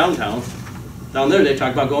we go downtown. Down there they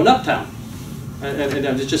talk about going uptown. And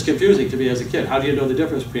it's just confusing to me as a kid. How do you know the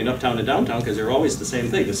difference between uptown and downtown? Because they're always the same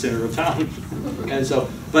thing, the center of town. And so,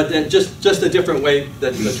 but then just a different way,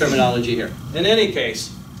 the terminology here. In any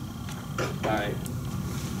case, all right,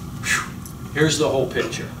 here's the whole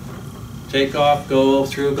picture. Take off, go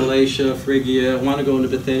through Galatia, Phrygia, want to go into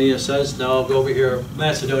Bithynia, says no, go over here.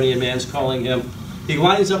 Macedonian man's calling him. He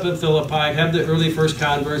winds up in Philippi, have the early first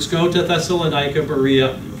converts, go to Thessalonica,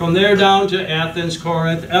 Berea, from there down to Athens,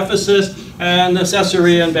 Corinth, Ephesus, and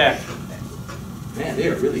Caesarea and back. Man, they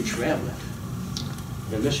are really traveling.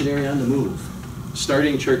 A missionary on the move.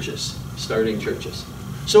 Starting churches.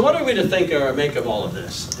 So what are we to think or make of all of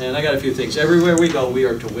this? And I got a few things. Everywhere we go, we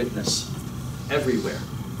are to witness. Everywhere.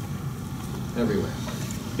 Everywhere.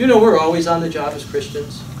 You know, we're always on the job as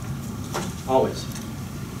Christians. Always.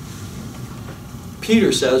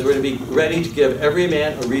 Peter says we're to be ready to give every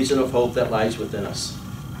man a reason of hope that lies within us.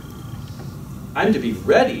 I'm to be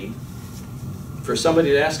ready for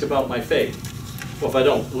somebody to ask about my faith. Well, if I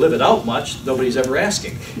don't live it out much, nobody's ever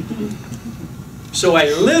asking. So I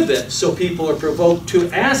live it so people are provoked to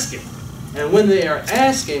ask it. And when they are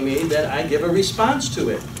asking me, then I give a response to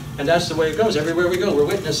it. And that's the way it goes. Everywhere we go, we're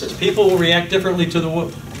witnesses. People will react differently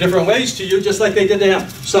to different ways to you, just like they did to him.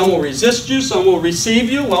 Some will resist you, some will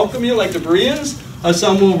receive you, welcome you like the Bereans.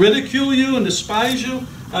 Some will ridicule you and despise you,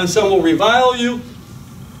 and some will revile you.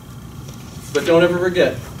 But don't ever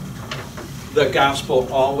forget, the gospel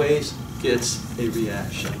always gets a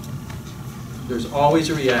reaction. There's always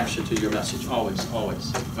a reaction to your message. Always,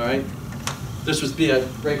 always. All right? This would be a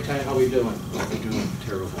break time. How are we doing? Oh, we're doing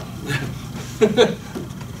terrible.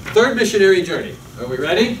 Third missionary journey. Are we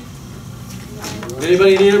ready?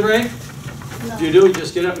 Anybody need a break? No. If you do,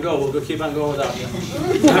 just get up and go. We'll go keep on going without you.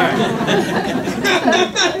 All right.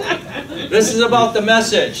 This is about the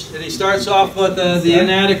message. And he starts off with the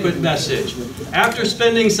inadequate message. After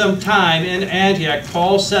spending some time in Antioch,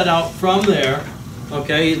 Paul set out from there.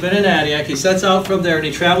 Okay, he's been in Antioch. He sets out from there and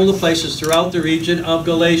he traveled to places throughout the region of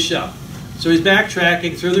Galatia. So he's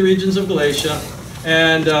backtracking through the regions of Galatia.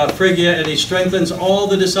 and Phrygia, and he strengthens all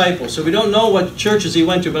the disciples. So we don't know what churches he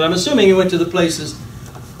went to, but I'm assuming he went to the places,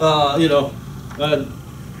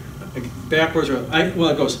 backwards, well,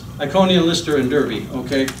 it goes Iconium, Lystra, and Derbe,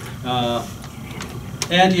 okay?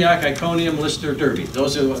 Antioch, Iconium, Lystra, Derbe.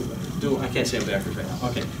 Those are I can't say them backwards right now.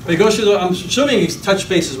 Okay. But he goes through, I'm assuming he's touched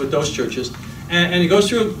bases with those churches. And he goes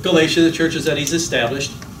through Galatia, the churches that he's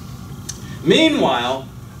established. Meanwhile,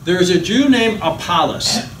 there's a Jew named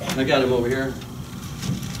Apollos. I got him over here.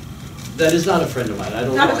 That is not a friend of mine. I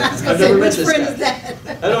don't know. I've never met this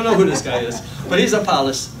guy. I don't know who this guy is. But he's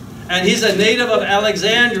Apollos. And he's a native of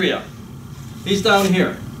Alexandria. He's down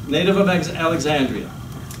here. Native of Alexandria.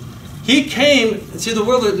 He came, see the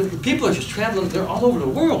world, people are just traveling, they're all over the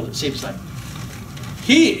world, it seems like.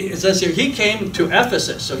 It says here, he came to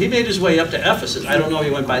Ephesus, so he made his way up to Ephesus. I don't know if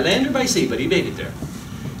he went by land or by sea, but he made it there.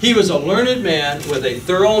 He was a learned man with a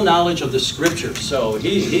thorough knowledge of the Scriptures, so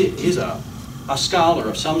he's a scholar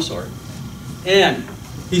of some sort. And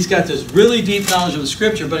he's got this really deep knowledge of the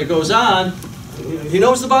Scripture, but it goes on, he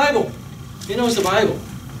knows the Bible. He knows the Bible.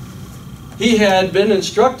 He had been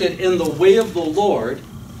instructed in the way of the Lord,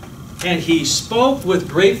 and he spoke with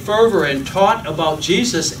great fervor and taught about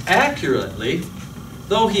Jesus accurately,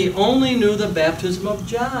 though he only knew the baptism of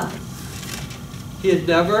John. He had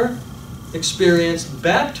never experienced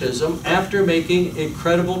baptism after making a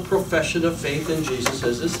credible profession of faith in Jesus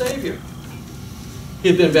as his Savior. He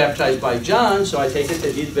had been baptized by John, so I take it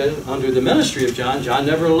that he'd been under the ministry of John. John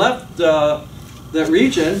never left that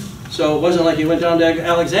region, so it wasn't like he went down to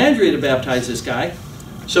Alexandria to baptize this guy.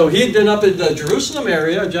 So he had been up in the Jerusalem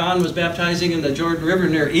area. John was baptizing in the Jordan River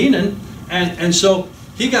near Enon. And so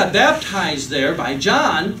he got baptized there by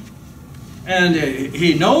John. And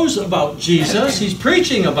he knows about Jesus. He's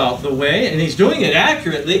preaching about the way, and he's doing it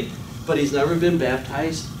accurately. But he's never been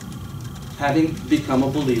baptized having become a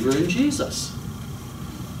believer in Jesus.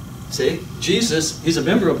 See, Jesus, he's a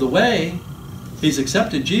member of the way. He's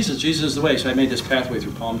accepted Jesus. Jesus is the way. So I made this pathway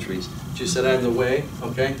through palm trees. Jesus said, I'm the way.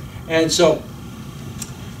 Okay? And so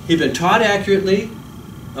he'd been taught accurately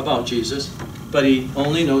about Jesus, but he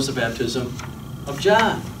only knows the baptism of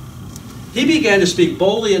John. He began to speak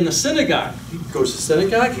boldly in the synagogue. He goes to the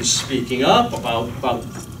synagogue, he's speaking up about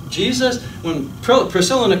Jesus. When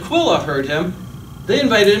Priscilla and Aquila heard him, they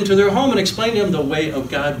invited him to their home and explained to him the way of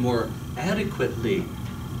God more adequately.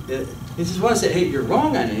 He just wants to say, hey, you're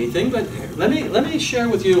wrong on anything, but let me share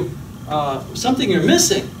with you something you're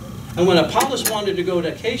missing. And when Apollos wanted to go to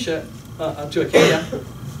Achaia,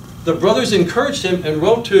 the brothers encouraged him and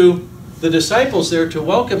wrote to the disciples there to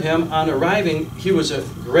welcome him on arriving. He was a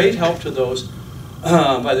great help to those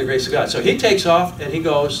by the grace of God. So he takes off and he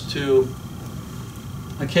goes to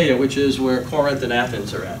Achaia, which is where Corinth and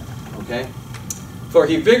Athens are at. Okay? For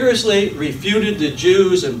he vigorously refuted the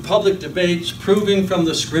Jews in public debates, proving from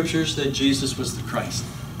the Scriptures that Jesus was the Christ.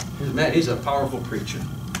 Man, he's a powerful preacher.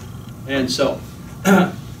 And so,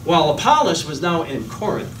 while Apollos was now in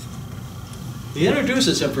Corinth, he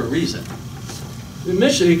introduces him for a reason.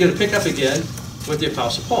 Initially, you're going to pick up again with the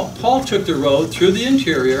Apostle Paul. Paul took the road through the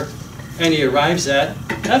interior, and he arrives at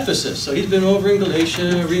Ephesus. So he's been over in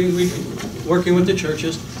Galatia, working with the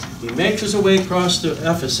churches. He makes his way across to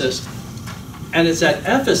Ephesus, and it's at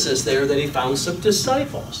Ephesus there that he found some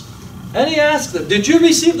disciples. And he asked them, did you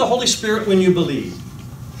receive the Holy Spirit when you believed?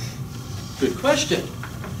 Good question.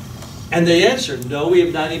 And they answered, no, we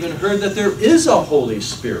have not even heard that there is a Holy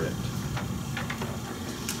Spirit.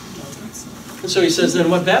 And so he says, then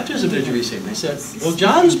what baptism did you receive? They said, well,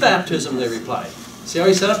 John's baptism, they replied. See how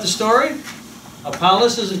he set up the story?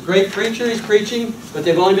 Apollos is a great preacher, he's preaching, but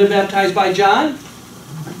they've only been baptized by John.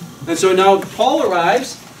 And so now Paul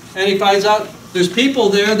arrives, and he finds out there's people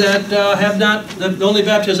there that have not, the only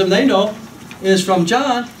baptism they know is from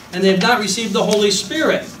John, and they have not received the Holy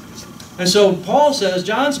Spirit. And so Paul says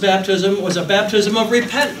John's baptism was a baptism of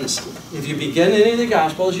repentance. If you begin any of the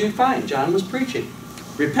Gospels, you find John was preaching.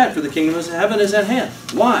 Repent, for the kingdom of heaven is at hand.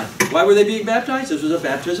 Why? Why were they being baptized? This was a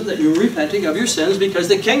baptism that you were repenting of your sins because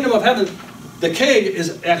the kingdom of heaven, the king,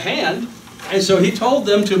 is at hand. And so he told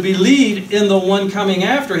them to believe in the one coming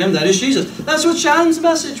after him, that is Jesus. That's what John's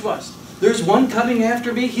message was. There's one coming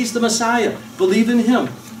after me, he's the Messiah. Believe in him.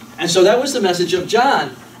 And so that was the message of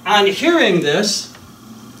John. On hearing this,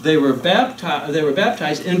 they were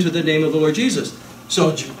baptized into the name of the Lord Jesus.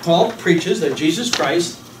 So Paul preaches that Jesus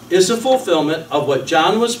Christ is the fulfillment of what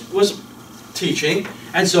John was teaching.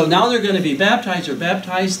 And so now they're going to be baptized or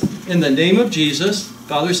baptized in the name of Jesus,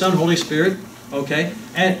 Father, Son, Holy Spirit. Okay?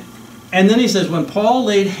 And then he says, when Paul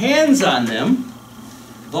laid hands on them,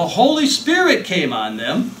 the Holy Spirit came on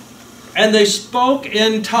them, and they spoke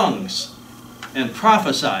in tongues and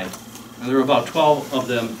prophesied. And there were about 12 of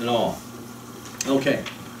them in all. Okay,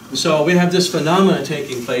 so we have this phenomenon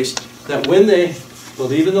taking place that when they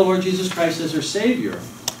believe in the Lord Jesus Christ as their Savior,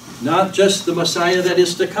 not just the Messiah that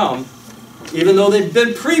is to come, even though they've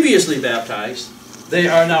been previously baptized, they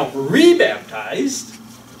are now re-baptized.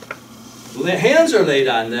 The hands are laid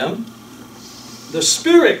on them. The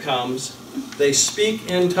Spirit comes. They speak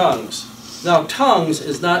in tongues. Now, tongues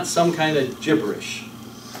is not some kind of gibberish.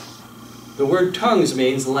 The word tongues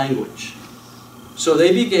means language. So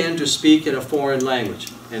they began to speak in a foreign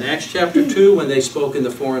language. In Acts chapter 2, when they spoke in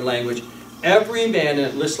the foreign language, every man, and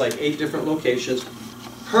it lists like 8 different locations,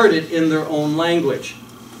 heard it in their own language.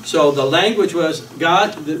 So the language was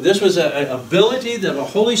God. This was an ability that the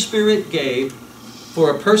Holy Spirit gave for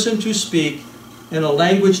a person to speak in a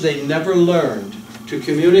language they never learned, to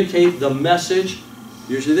communicate the message,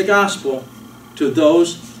 usually the gospel, to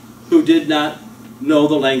those who did not know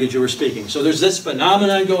the language you were speaking. So there's this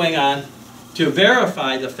phenomenon going on to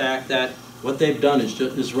verify the fact that what they've done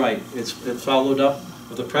is right. It's followed up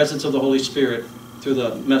with the presence of the Holy Spirit through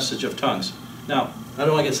the message of tongues. Now, I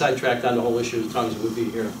don't want to get sidetracked on the whole issue of tongues. We'll be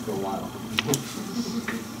here for a while.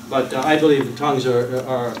 But I believe the tongues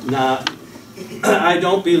are not... I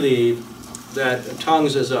don't believe that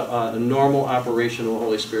tongues is a normal operation of the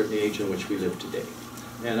Holy Spirit in the age in which we live today.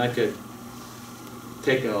 And I could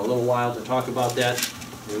take a little while to talk about that,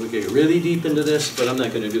 and we could get really deep into this, but I'm not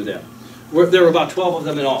going to do that. There were about 12 of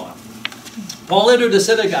them in all. Paul entered the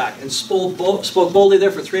synagogue and spoke boldly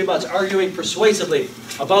there for 3 months, arguing persuasively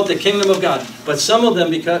about the kingdom of God. But some of them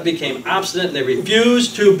became obstinate, and they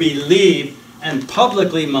refused to believe and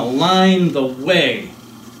publicly maligned the way.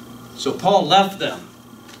 So Paul left them,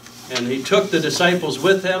 and he took the disciples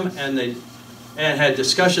with him, and had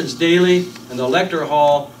discussions daily in the lecture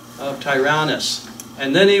hall of Tyrannus.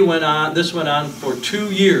 And then this went on for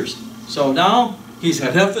 2 years. So now he's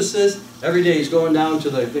at Ephesus. Every day he's going down to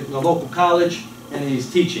the local college and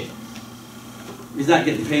he's teaching. He's not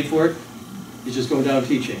getting paid for it. He's just going down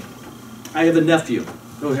teaching. I have a nephew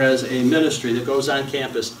who has a ministry that goes on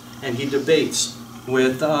campus, and he debates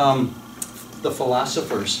with the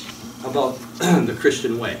philosophers about the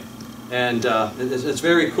Christian way. And it's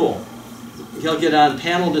very cool. He'll get on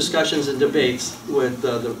panel discussions and debates with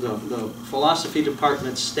the philosophy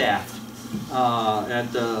department staff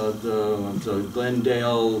at the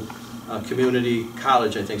Glendale Community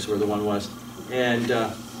College, I think is where the one was.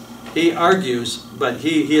 And he argues, but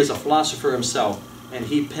he is a philosopher himself, and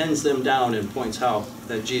he pins them down and points out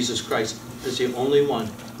that Jesus Christ is the only one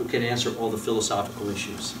who can answer all the philosophical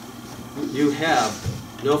issues. You have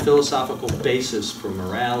no philosophical basis for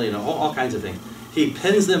morality and all kinds of things. He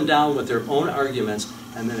pins them down with their own arguments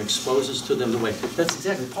and then exposes to them the way. That's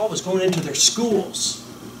exactly, Paul was going into their schools,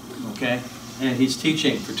 okay? And he's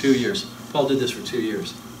teaching for 2 years. Paul did this for 2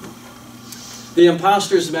 years. The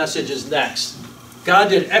imposter's message is next. God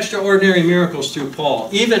did extraordinary miracles through Paul.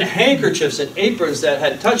 Even handkerchiefs and aprons that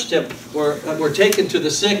had touched him were taken to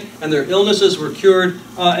the sick, and their illnesses were cured,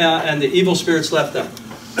 and the evil spirits left them.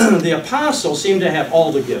 The apostles seemed to have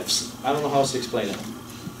all the gifts. I don't know how else to explain it.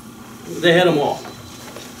 They had them all.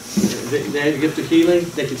 They had the gift of healing.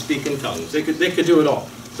 They could speak in tongues. They could do it all.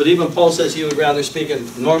 But even Paul says he would rather speak in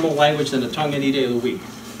normal language than a tongue any day of the week.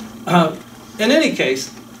 In any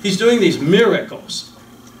case, he's doing these miracles.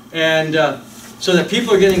 And so that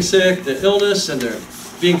people are getting sick, the illness, and they're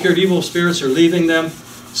being cured, evil spirits are leaving them.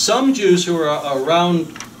 Some Jews who were around,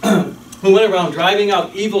 who went around driving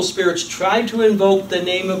out evil spirits, tried to invoke the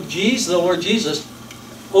name of Jesus, the Lord Jesus,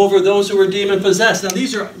 over those who were demon-possessed. Now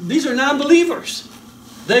these are non-believers.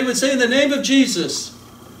 They would say in the name of Jesus,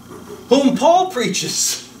 whom Paul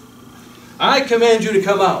preaches, I command you to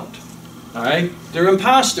come out. All right? They're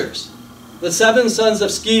imposters. The 7 sons of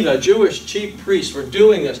Sceva, Jewish chief priests, were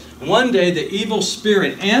doing this. One day the evil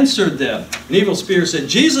spirit answered them. An evil spirit said,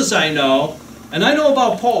 Jesus I know, and I know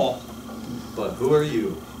about Paul, but who are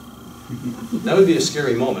you? That would be a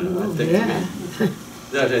scary moment, I think, to me.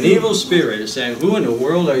 That an evil spirit is saying, who in the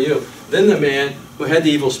world are you? Then the man who had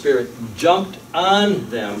the evil spirit jumped on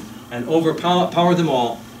them and overpowered them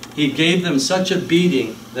all. He gave them such a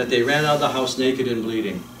beating that they ran out of the house naked and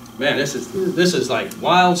bleeding. Man, this is like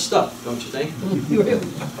wild stuff, don't you think?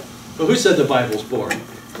 But who said the Bible's boring?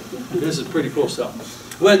 This is pretty cool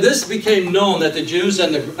stuff. When this became known that the Jews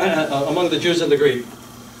and among the Jews and the Greek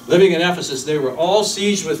living in Ephesus, they were all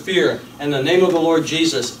sieged with fear, and the name of the Lord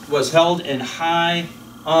Jesus was held in high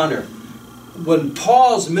honor. When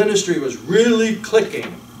Paul's ministry was really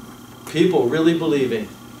clicking, people really believing,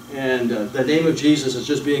 and the name of Jesus is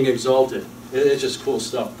just being exalted. It's just cool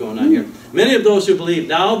stuff going on here. Many of those who believed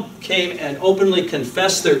now came and openly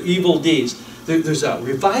confessed their evil deeds. There's a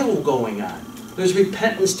revival going on. There's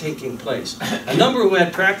repentance taking place. A number who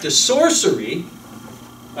had practiced sorcery,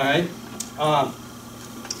 all right,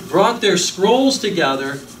 brought their scrolls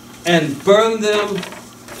together and burned them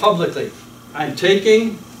publicly. I'm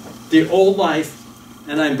taking the old life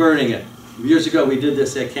and I'm burning it. Years ago we did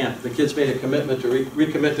this at camp. The kids made a commitment to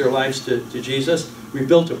recommit their lives to Jesus. We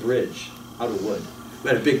built a bridge out of wood. We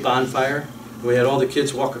had a big bonfire. We had all the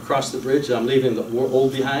kids walk across the bridge. I'm leaving the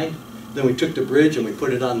old behind. Then we took the bridge and we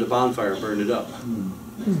put it on the bonfire and burned it up.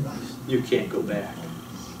 You can't go back.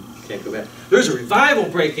 You can't go back. There's a revival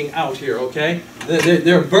breaking out here, okay?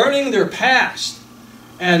 They're burning their past.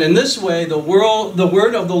 And in this way, the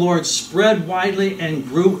word of the Lord spread widely and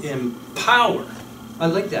grew in power. I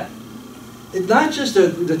like that. It's not just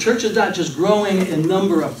the church is not just growing in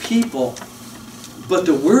number of people, but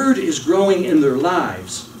the word is growing in their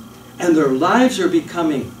lives. And their lives are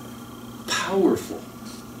becoming powerful.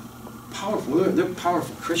 Powerful. They're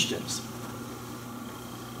powerful Christians.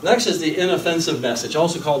 Next is the inoffensive message,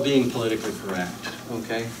 also called being politically correct.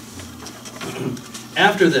 Okay.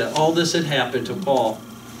 After that, all this had happened to Paul.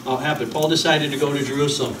 Paul decided to go to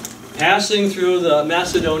Jerusalem, passing through the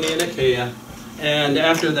Macedonia and Achaia, and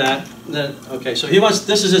after that, so he wants.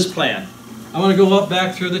 This is his plan. I want to go up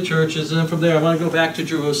back through the churches, and then from there I want to go back to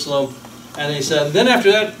Jerusalem. And he said, then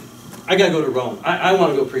after that, I got to go to Rome. I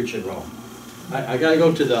want to go preach in Rome. I got to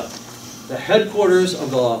go to the headquarters of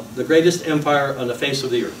the greatest empire on the face of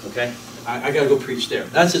the earth. Okay, I got to go preach there.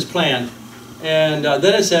 That's his plan. And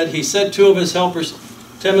then it said he sent two of his helpers,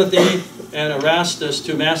 Timothy and Erastus,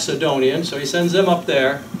 to Macedonia. So he sends them up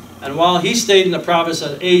there. And while he stayed in the province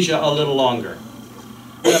of Asia a little longer.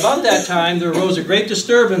 And about that time, there arose a great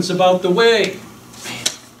disturbance about the way.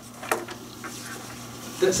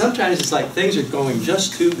 Sometimes it's like things are going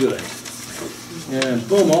just too good. And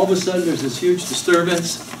boom, all of a sudden there's this huge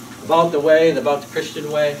disturbance about the way and about the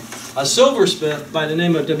Christian way. A silversmith by the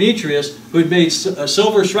name of Demetrius, who had made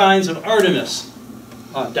silver shrines of Artemis.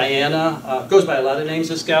 Diana, goes by a lot of names,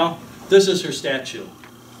 this gal. This is her statue.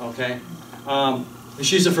 Okay?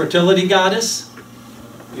 She's a fertility goddess.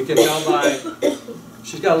 You can tell by,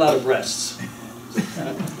 she's got a lot of breasts.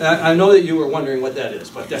 I know that you were wondering what that is,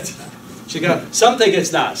 but that's, she got, some think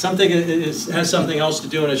it's not. Some think it has something else to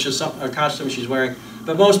do and it's just a costume she's wearing.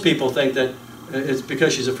 But most people think that it's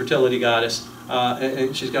because she's a fertility goddess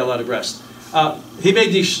and she's got a lot of breasts. He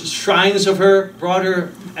made these shrines of her, brought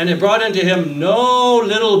her, and it brought into him no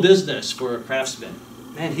little business for a craftsman.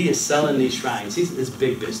 Man, he is selling these shrines. It's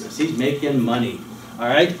big business. He's making money. All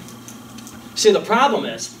right? See, the problem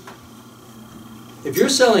is, if you're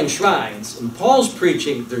selling shrines and Paul's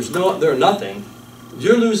preaching, they're nothing,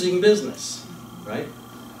 you're losing business, right?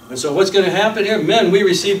 And so what's going to happen here? Men, we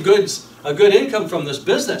receive a good income from this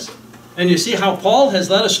business. And you see how Paul has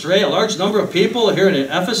led astray a large number of people here in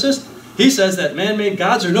Ephesus? He says that man-made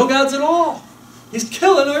gods are no gods at all. He's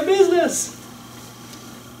killing our business.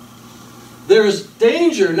 There is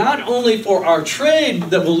danger not only for our trade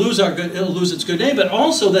that will lose it'll lose its good name, but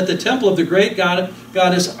also that the temple of the great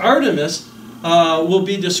goddess Artemis will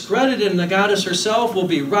be discredited and the goddess herself will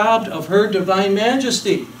be robbed of her divine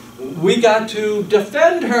majesty. We got to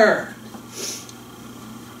defend her.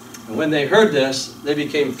 And when they heard this, they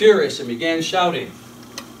became furious and began shouting,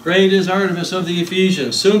 "Great is Artemis of the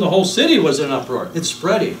Ephesians." Soon the whole city was in uproar. It's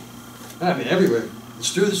spreading. I mean, everywhere.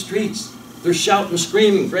 It's through the streets. They're shouting,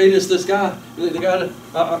 screaming, "Great is this God, the God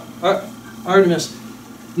of Artemis."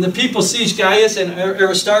 And the people seized Gaius and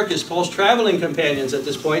Aristarchus, Paul's traveling companions at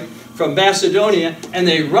this point, from Macedonia, and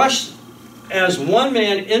they rushed as one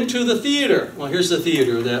man into the theater. Well, here's the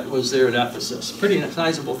theater that was there at Ephesus. Pretty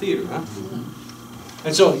sizable theater, huh?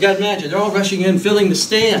 And so, you got to imagine, they're all rushing in, filling the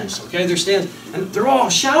stands, okay? Their stands, and they're all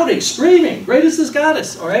shouting, screaming, "Great is this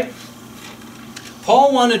goddess," all right?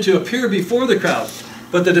 Paul wanted to appear before the crowd,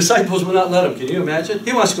 but the disciples would not let him. Can you imagine?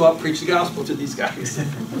 He wants to go out and preach the gospel to these guys.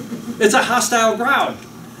 It's a hostile crowd.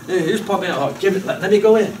 Here's Paul, let me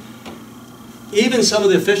go in. Even some of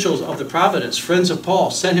the officials of the province, friends of Paul,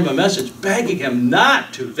 sent him a message begging him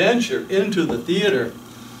not to venture into the theater.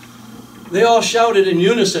 They all shouted in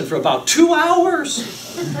unison for about 2 hours.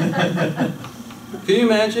 Can you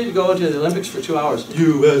imagine? You go into the Olympics for 2 hours.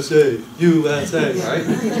 USA, USA,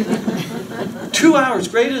 right? 2 hours.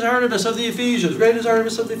 "Great is Artemis of the Ephesians. Great is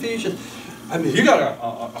Artemis of the Ephesians." I mean, you got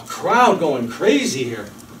a crowd going crazy here.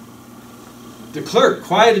 The clerk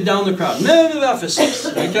quieted down the crowd. "Men of Ephesus."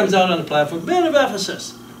 He comes out on the platform. "Men of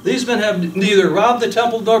Ephesus. These men have neither robbed the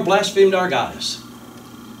temple nor blasphemed our goddess.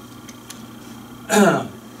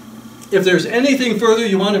 If there's anything further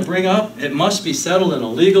you want to bring up, it must be settled in a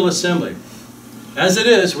legal assembly. As it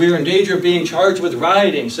is, we are in danger of being charged with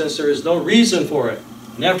rioting, since there is no reason for it.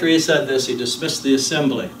 And after he said this, he dismissed the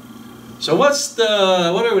assembly. So what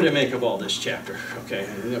are we to make of all this chapter? Okay,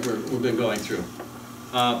 that we've been going through.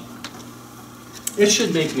 It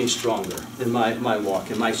should make me stronger in my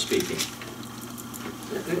walk, in my speaking.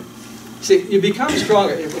 See, you become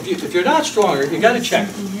stronger. If you're not stronger, you got to check.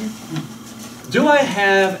 Do I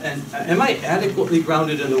have, am I adequately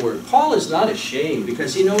grounded in the Word? Paul is not ashamed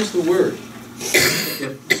because he knows the Word.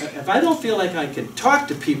 If I don't feel like I can talk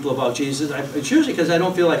to people about Jesus, it's usually because I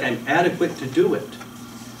don't feel like I'm adequate to do it.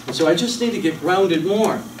 And so I just need to get grounded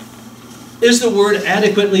more. Is the Word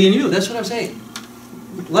adequately in you? That's what I'm saying.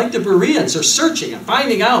 Like the Bereans, they're searching and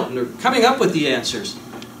finding out, and they're coming up with the answers.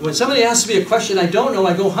 When somebody asks me a question I don't know,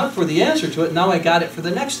 I go hunt for the answer to it. Now I got it for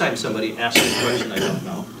the next time somebody asks me a question I don't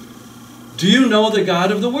know. Do you know the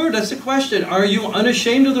God of the Word? That's the question. Are you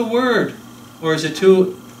unashamed of the Word? Or is it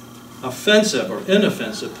too offensive or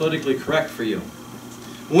inoffensive, politically correct for you?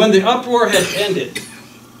 When the uproar had ended,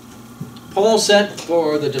 Paul sent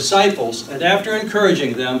for the disciples, and after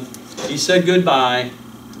encouraging them, he said goodbye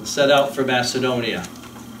and set out for Macedonia.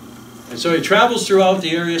 And so he travels throughout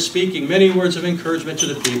the area, speaking many words of encouragement to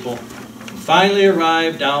the people, and finally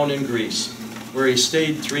arrived down in Greece, where he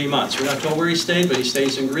stayed 3 months. We're not told where he stayed, but he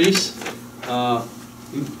stays in Greece.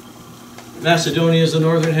 Macedonia is the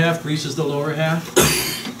northern half, Greece is the lower half.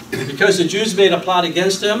 Because the Jews made a plot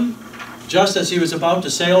against him, just as he was about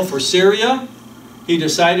to sail for Syria, he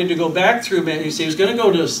decided to go back through. He was going to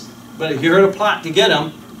go to, but he heard a plot to get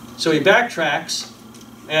him, so he backtracks,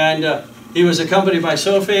 and he was accompanied by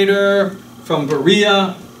Sophater from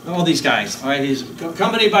Berea, all these guys. All right, he's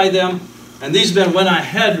accompanied by them, and these men went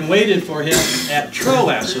ahead and waited for him at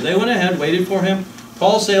Troas. So they went ahead, waited for him.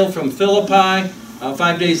 Paul sailed from Philippi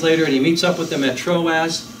 5 days later, and he meets up with them at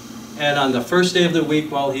Troas. And on the first day of the week,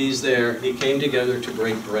 while he's there, he came together to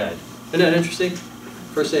break bread. Isn't that interesting?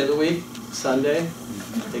 First day of the week, Sunday.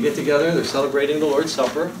 They get together, they're celebrating the Lord's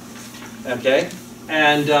Supper. Okay?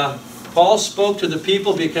 And Paul spoke to the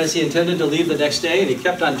people because he intended to leave the next day, and he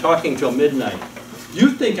kept on talking till midnight. You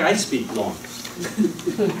think I speak long?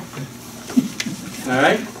 All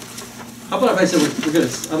right? How about if I said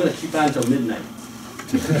I'm going to keep on till midnight?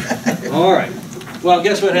 All right. Well,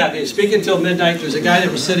 guess what happened? He's speaking till midnight. There's a guy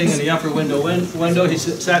that was sitting in the upper window. He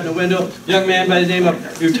sat in the window. A young man by the name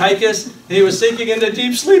of Eutychus. And he was sinking into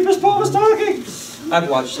deep sleep as Paul was talking. I've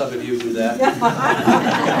watched some of you do that.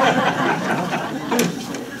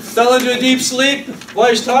 Fell into a deep sleep while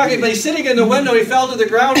he's talking, but he's sitting in the window. He fell to the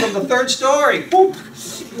ground from the 3rd story. Whoop.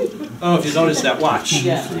 Oh, if you noticed that, watch.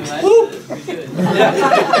 Yeah. Whoop. Yeah.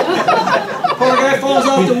 Poor guy falls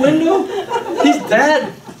off the window. He's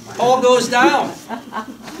dead. Paul goes down.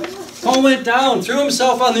 Paul went down, threw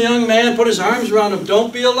himself on the young man, put his arms around him.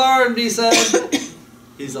 Don't be alarmed, he said.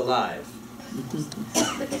 He's alive.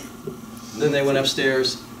 Then they went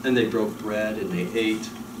upstairs, and they broke bread, and they ate.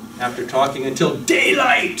 After talking until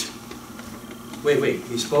daylight. Wait,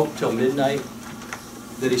 he spoke till midnight?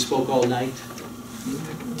 Then he spoke all night?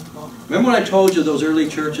 Remember when I told you those early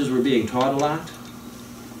churches were being taught a lot?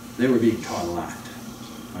 They were being taught a lot.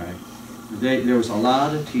 All right. There was a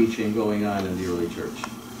lot of teaching going on in the early church.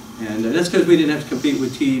 And that's because we didn't have to compete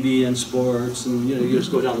with TV and sports, and you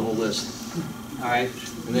just go down the whole list. All right.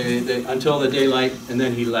 And they until the daylight, and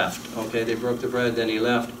then he left. Okay, they broke the bread, then he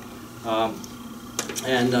left.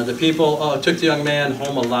 And the people took the young man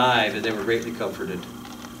home alive, and they were greatly comforted.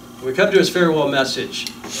 We come to his farewell message.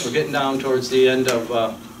 We're getting down towards the end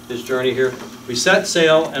of his journey here. We set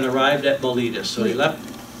sail and arrived at Miletus. So he left,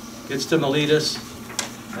 gets to Miletus,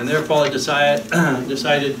 and there Paul decided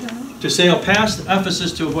to sail past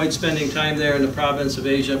Ephesus to avoid spending time there in the province of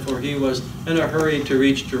Asia, for he was in a hurry to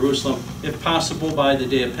reach Jerusalem, if possible, by the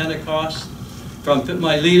day of Pentecost. From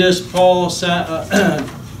Miletus, Paul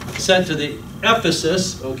sent to the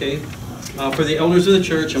Ephesus, okay, for the elders of the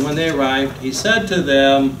church, and when they arrived, he said to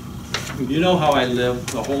them, you know how I lived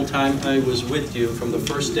the whole time I was with you. From the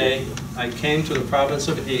first day I came to the province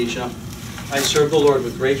of Asia, I served the Lord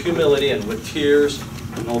with great humility and with tears,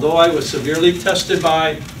 and although I was severely tested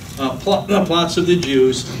by the plots of the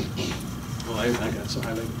Jews, I got some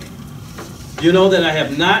highlight. You know that I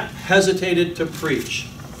have not hesitated to preach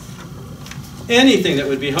anything that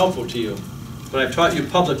would be helpful to you, but I've taught you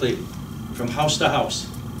publicly from house to house.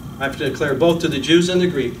 I have to declare both to the Jews and the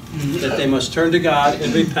Greek that they must turn to God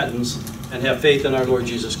in repentance and have faith in our Lord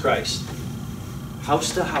Jesus Christ.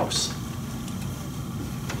 House to house.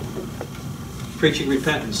 Preaching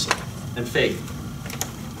repentance and faith.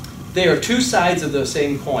 They are two sides of the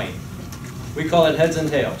same coin. We call it heads and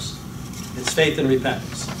tails. It's faith and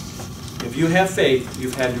repentance. If you have faith,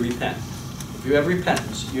 you've had to repent. If you have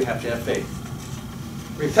repentance, you have to have faith.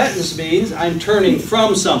 Repentance means I'm turning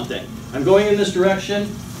from something. I'm going in this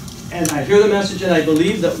direction, and I hear the message, and I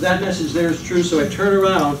believe that that message there is true, so I turn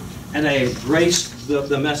around, and I embrace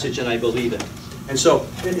the message, and I believe it. And so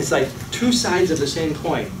it's like two sides of the same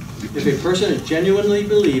coin. If a person has genuinely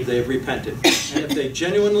believed, they have repented. And if they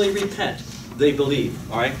genuinely repent, they believe.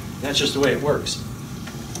 All right? That's just the way it works.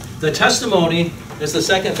 The testimony is the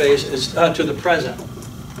second phase, is to the present.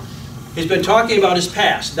 He's been talking about his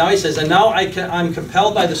past. Now he says, and now I'm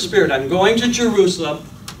compelled by the Spirit. I'm going to Jerusalem,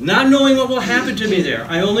 not knowing what will happen to me there.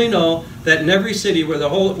 I only know that in every city where the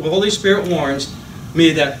Holy Spirit warns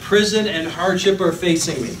me that prison and hardship are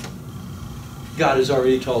facing me. God has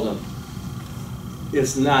already told him,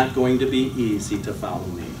 it's not going to be easy to follow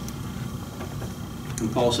me.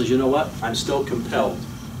 And Paul says, you know what? I'm still compelled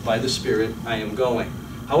by the Spirit. I am going.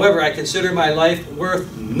 However, I consider my life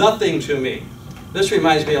worth nothing to me. This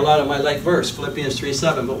reminds me a lot of my life verse, Philippians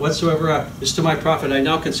 3:7. But whatsoever is to my profit, I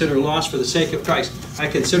now consider loss for the sake of Christ. I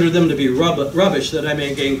consider them to be rubbish that I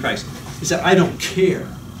may gain Christ. He said, I don't care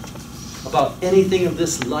about anything of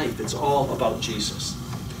this life. It's all about Jesus.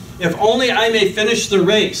 If only I may finish the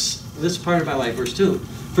race. This is part of my life verse too.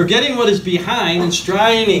 Forgetting what is behind and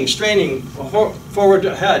straining forward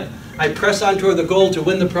ahead, I press on toward the goal to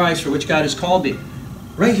win the prize for which God has called me.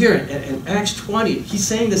 Right here in Acts 20, he's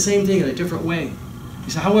saying the same thing in a different way.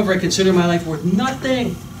 He said, however, I consider my life worth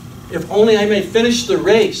nothing, if only I may finish the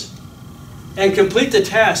race and complete the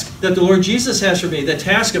task that the Lord Jesus has for me, the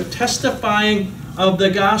task of testifying of the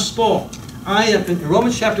gospel. In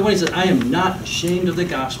Romans chapter 1, he says, I am not ashamed of the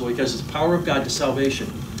gospel because it's the power of God to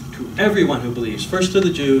salvation to everyone who believes, first to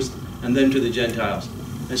the Jews and then to the Gentiles.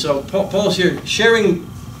 And so Paul's here sharing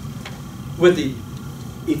with the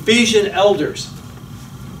Ephesian elders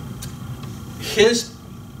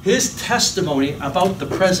his testimony about the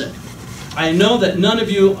present. I know that none of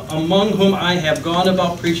you among whom I have gone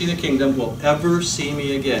about preaching the kingdom will ever see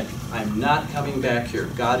me again. I'm not coming back here.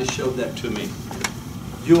 God has showed that to me.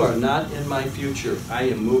 You are not in my future. I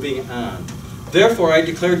am moving on. Therefore, I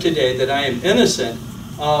declare today that I am innocent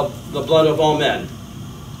of the blood of all men.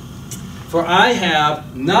 For I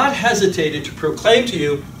have not hesitated to proclaim to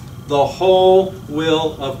you the whole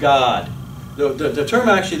will of God. The term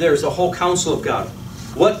actually there is the whole counsel of God.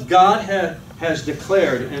 What God has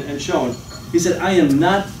declared and shown. He said, I am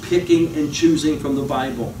not picking and choosing from the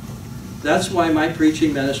Bible. That's why my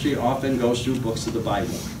preaching ministry often goes through books of the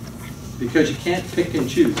Bible. Because you can't pick and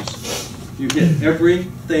choose. You get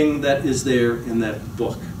everything that is there in that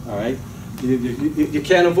book. All right? You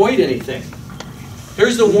can't avoid anything.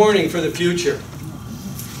 Here's the warning for the future.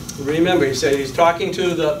 Remember, he said he's talking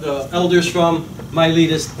to the elders from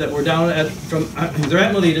Miletus that were down they're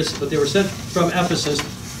at Miletus, but they were sent from Ephesus.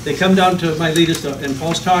 They come down to Miletus, and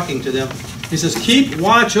Paul's talking to them. He says, keep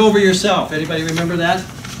watch over yourself. Anybody remember that?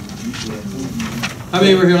 How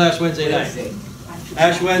many were here last Wednesday night?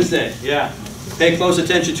 Ash Wednesday, yeah. Pay close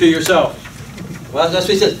attention to yourself. Well, that's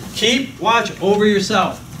what he says. Keep watch over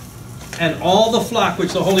yourself and all the flock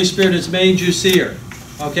which the Holy Spirit has made you seer.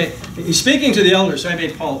 Okay? He's speaking to the elders. So I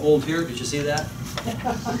made Paul old here. Did you see that?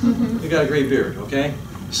 You got a great beard, okay?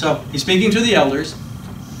 So he's speaking to the elders,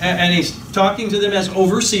 and he's talking to them as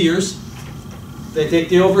overseers. They take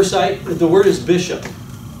the oversight. The word is bishop.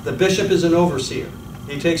 The bishop is an overseer.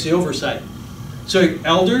 He takes the oversight. So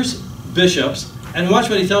elders, bishops, and watch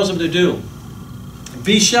what he tells them to do.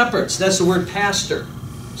 Be shepherds. That's the word pastor.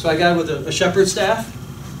 So I got with a shepherd staff.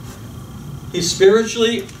 He's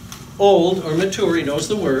spiritually old or mature. He knows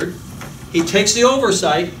the word. He takes the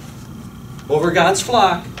oversight over God's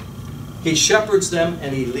flock. He shepherds them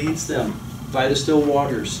and he leads them by the still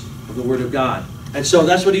waters of the Word of God. And so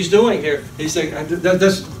that's what he's doing here. He's saying,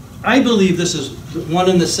 I believe this is one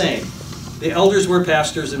and the same. The elders were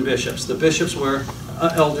pastors and bishops. The bishops were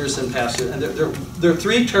elders and pastors. And they're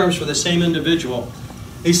three terms for the same individual.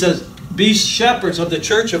 He says, be shepherds of the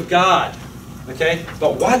church of God. Okay?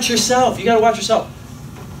 But watch yourself. You got to watch yourself.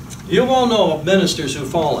 You all know of ministers who've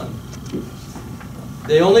fallen.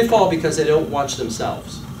 They only fall because they don't watch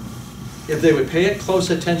themselves. If they would pay close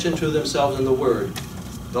attention to themselves in the Word,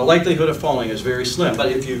 the likelihood of falling is very slim.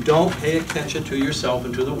 But if you don't pay attention to yourself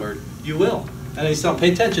and to the Word, you will. And he's saying,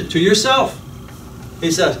 pay attention to yourself.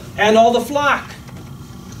 He says, and all the flock.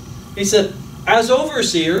 He said, as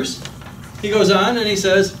overseers, he goes on and he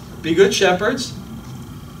says, be good shepherds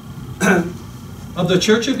of the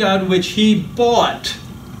church of God which he bought.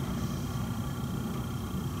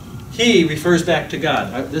 He refers back to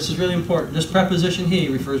God. This is really important. This preposition, he,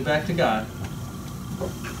 refers back to God.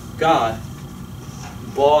 God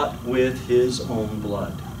bought with his own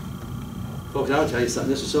blood. Folks, I'll tell you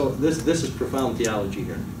something. This is profound theology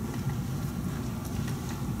here.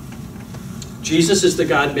 Jesus is the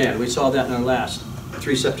God-man. We saw that in our last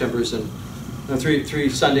three Sundays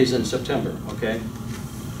in September, okay?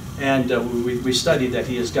 And we studied that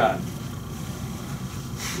he is God.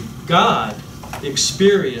 God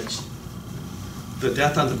experienced the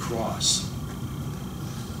death on the cross.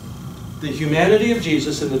 The humanity of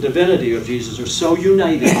Jesus and the divinity of Jesus are so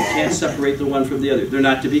united, you can't separate the one from the other. They're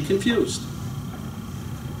not to be confused.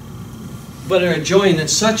 But are joined in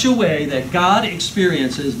such a way that God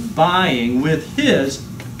experiences buying with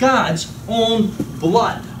God's own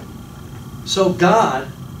blood. So God,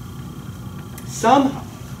 somehow,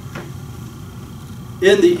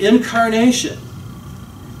 in the incarnation,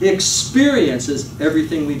 experiences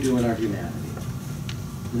everything we do in our humanity.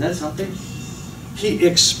 Isn't that something? He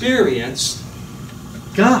experienced,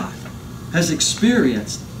 God has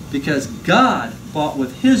experienced, because God bought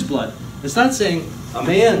with his blood. It's not saying a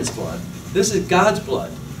man's blood. This is God's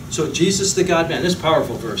blood. So Jesus the God-man. This is a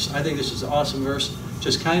powerful verse. I think this is an awesome verse.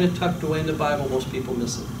 Just kind of tucked away in the Bible. Most people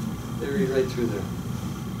miss it. They read right through there.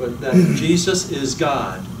 But that Jesus is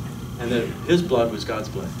God, and that his blood was God's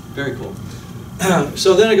blood. Very cool.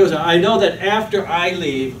 So then it goes on. I know that after I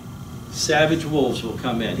leave, savage wolves will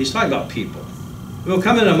come in. He's talking about people. We will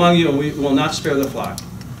come in among you, and we will not spare the flock.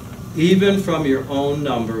 Even from your own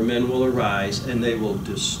number, men will arise, and they will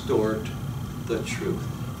distort the truth.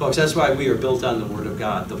 Folks, that's why we are built on the Word of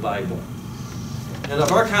God, the Bible. And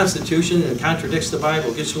if our Constitution contradicts the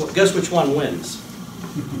Bible, guess which one wins?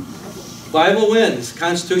 Bible wins.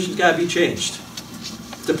 Constitution's got to be changed.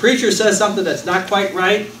 If the preacher says something that's not quite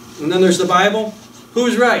right, and then there's the Bible,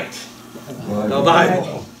 who's right? The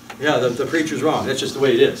Bible. Yeah, the preacher's wrong. That's just the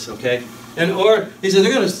way it is, okay? And or he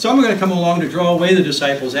said some are going to come along to draw away the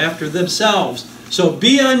disciples after themselves. So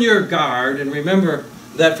be on your guard, and remember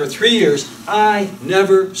that for 3 years I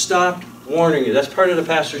never stopped warning you. That's part of the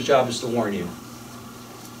pastor's job, is to warn you,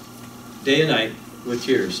 day and night, with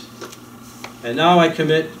tears. And now I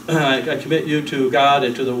commit you to God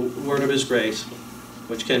and to the word of his grace,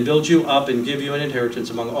 which can build you up and give you an inheritance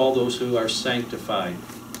among all those who are sanctified.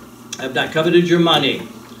 I have not coveted your money.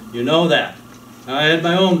 You know that. I had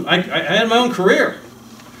my own career.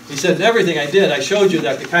 He said, everything I did, I showed you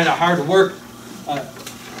that the kind of hard work,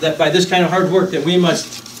 that by this kind of hard work that we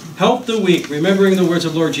must help the weak, remembering the words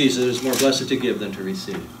of Lord Jesus, it is more blessed to give than to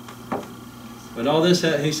receive. When all this,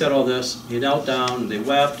 he said all this, he knelt down, and they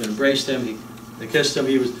wept and embraced him, they kissed him.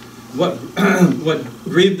 What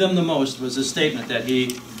grieved them the most was the statement that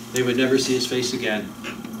they would never see his face again.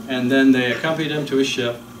 And then they accompanied him to his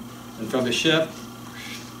ship, and from his ship,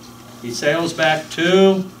 he sails back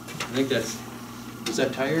to, I think was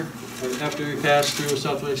that Tyre? After he passed through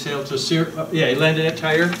South, he sailed to Syria. Yeah, he landed at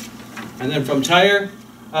Tyre. And then from Tyre,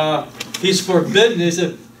 he's forbidden. He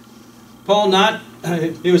said,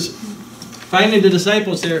 he was finding the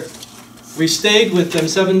disciples there. We stayed with them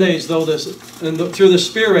 7 days, though through the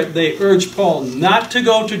Spirit, they urged Paul not to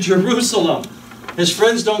go to Jerusalem. His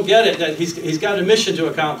friends don't get it, that he's got a mission to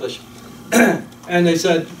accomplish. And they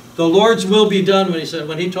said, the Lord's will be done.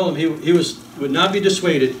 When he told them he would not be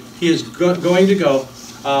dissuaded, he is going to go.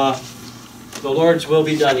 The Lord's will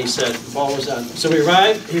be done, he said. Paul was done. So he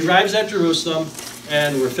arrives at Jerusalem,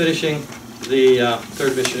 and we're finishing the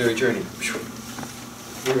third missionary journey.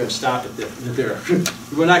 We're going to stop it there.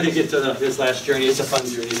 We're not going to get to his last journey. It's a fun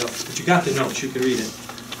journey, though. But you got the notes. You can read it.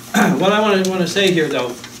 What I want to say here, though,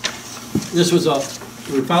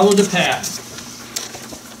 we followed the path.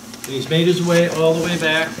 And he's made his way all the way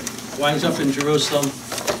back, winds up in Jerusalem.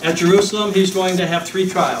 At Jerusalem, he's going to have 3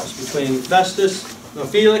 trials between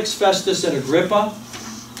Felix, Festus, and Agrippa.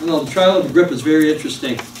 And the trial of Agrippa is very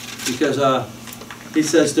interesting because he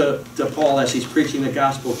says to Paul, as he's preaching the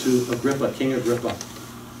gospel to Agrippa, King Agrippa,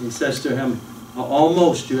 he says to him,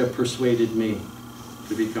 almost you have persuaded me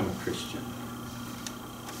to become a Christian.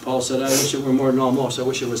 Paul said, I wish it were more than almost. I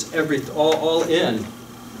wish it was all in,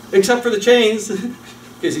 except for the chains,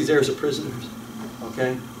 because he's there as a prisoner.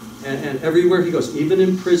 Okay? And everywhere he goes, even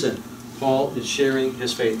in prison, Paul is sharing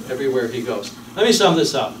his faith everywhere he goes. Let me sum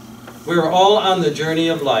this up. We're all on the journey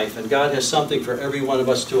of life, and God has something for every one of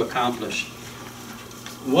us to accomplish.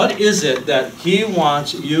 What is it that he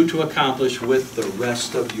wants you to accomplish with the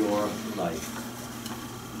rest of your life?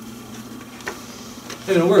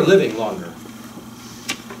 We're living longer.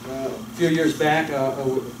 A few years back,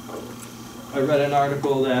 I read an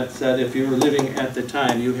article that said if you were living at the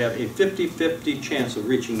time, you have a 50-50 chance of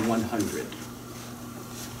reaching 100.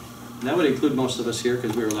 And that would include most of us here,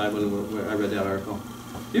 because we were alive when I read that article.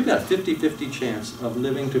 You've got a 50-50 chance of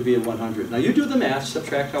living to be at 100. Now you do the math,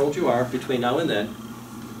 subtract how old you are between now and then.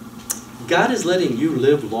 God is letting you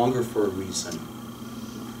live longer for a reason.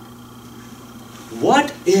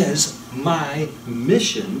 What is my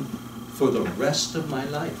mission for the rest of my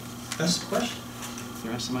life? That's the question.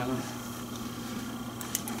 The rest of my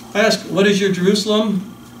life. I ask, what is your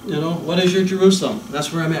Jerusalem? You know, what is your Jerusalem?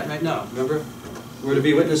 That's where I'm at right now. Remember? We're to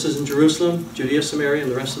be witnesses in Jerusalem, Judea, Samaria,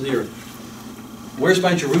 and the rest of the earth. Where's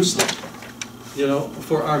my Jerusalem? You know,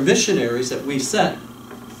 for our missionaries that we sent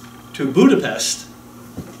to Budapest,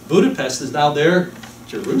 Budapest is now their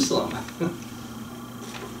Jerusalem.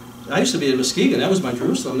 I used to be in Muskegon, that was my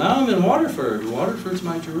Jerusalem. Now I'm in Waterford. Waterford's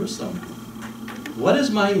my Jerusalem. What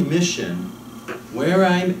is my mission where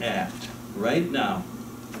I'm at right now?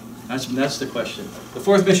 That's the question. The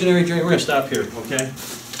fourth missionary journey, we're going to stop here, okay?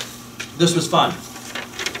 This was fun.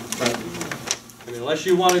 But, I mean, unless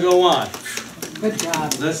you want to go on. Good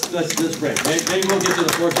job. Let's break. Maybe we'll get to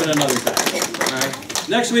the fourth one another time. All right.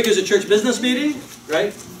 Next week is a church business meeting,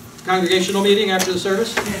 right? Congregational meeting after the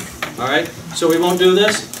service. All right. So we won't do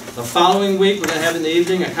this. The following week, we're going to have in the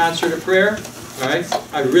evening a concert of prayer. All right.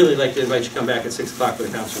 I'd really like to invite you to come back at 6 o'clock for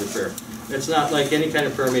the concert of prayer. It's not like any kind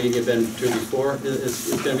of prayer meeting you've been to before.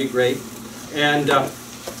 It's going to be great. And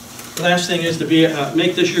last thing is to be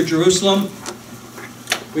make this your Jerusalem.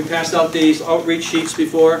 We passed out these outreach sheets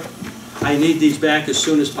before. I need these back as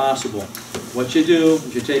soon as possible. What you do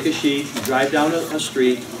is you take a sheet, you drive down a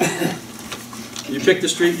street, you pick the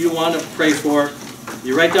street you want to pray for,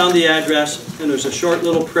 you write down the address, and there's a short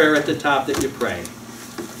little prayer at the top that you pray.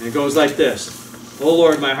 And it goes like this. Oh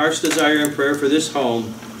Lord, my heart's desire and prayer for this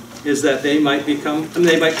home is that they might come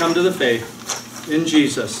to the faith in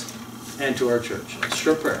Jesus and to our church. It's a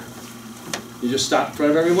short prayer. You just stop in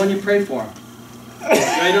front of everyone, you pray for them. You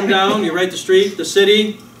write them down, you write the street, the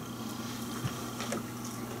city.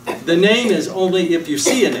 The name is only if you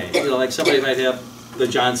see a name. You know, like somebody might have the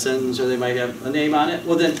Johnsons, or they might have a name on it.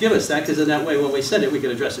 Well, then give us that, because in that way, when we send it, we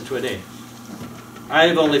can address it to a name.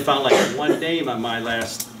 I've only found like one name on my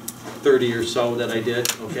last 30 or so that I did,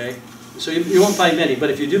 okay? So you won't find many,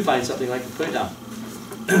 but if you do find something like that, put it down.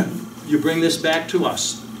 You bring this back to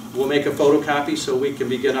us. We'll make a photocopy so we can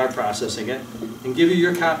begin our processing it and give you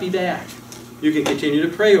your copy back. You can continue to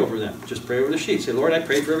pray over them. Just pray over the sheet. Say, Lord, I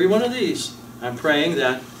pray for every one of these. I'm praying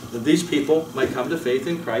that these people might come to faith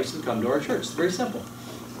in Christ and come to our church. It's very simple.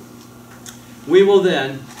 We will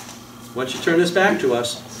then, once you turn this back to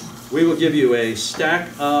us, we will give you a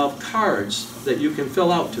stack of cards that you can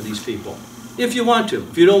fill out to these people. If you want to.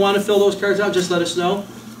 If you don't want to fill those cards out, just let us know.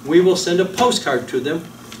 We will send a postcard to them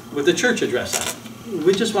with the church address on it.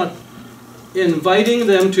 We just want inviting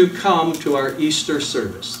them to come to our Easter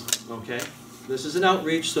service. Okay? This is an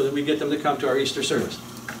outreach so that we get them to come to our Easter service.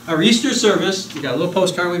 Our Easter service, we got a little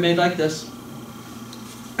postcard we made like this.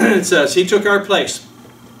 It says, He took our place,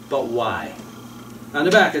 but why? On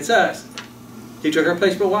the back it says, He took our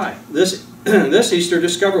place, but why? This Easter,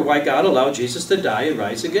 discover why God allowed Jesus to die and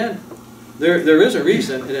rise again. There is a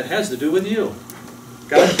reason, and it has to do with you.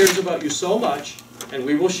 God cares about you so much, and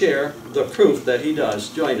we will share the proof that He does.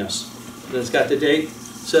 Join us. And it's got the date. It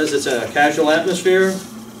says it's a casual atmosphere.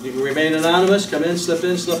 You can remain anonymous, come in,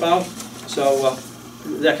 slip out. So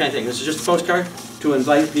that kind of thing. This is just a postcard to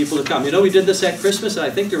invite people to come. You know, we did this at Christmas, and I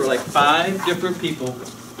think there were like 5 different people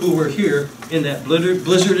who were here in that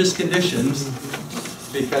blizzardous conditions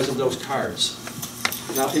because of those cards.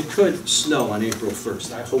 Now, it could snow on April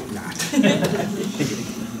 1st. I hope not.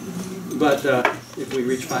 But if we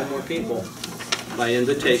reach 5 more people by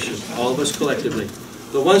invitation, all of us collectively.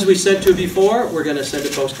 The ones we sent to before, we're going to send a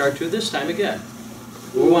postcard to this time again.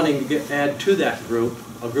 We're wanting to add to that group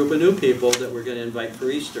a group of new people that we're going to invite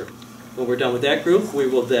for Easter. When we're done with that group, we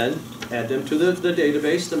will then add them to the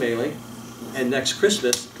database, the mailing, and next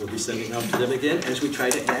Christmas, we'll be sending out to them again as we try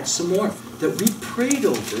to add some more that we prayed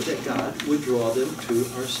over that God would draw them to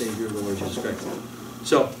our Savior, the Lord Jesus Christ.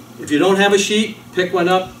 So, if you don't have a sheet, pick one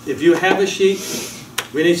up. If you have a sheet,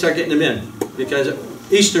 we need to start getting them in because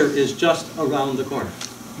Easter is just around the corner.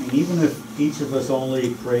 I mean, even if each of us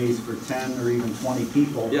only prays for 10 or even 20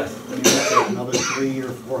 people, yes. Another 300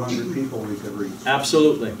 or 400 people we could reach.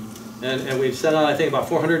 Absolutely. And we've sent out, I think, about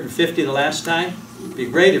 450 the last time. It'd be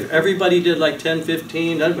great if everybody did like 10,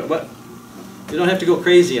 15, but you don't have to go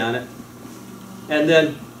crazy on it. And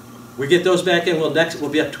then we get those back in, we'll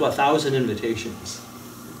be up to 1,000 invitations.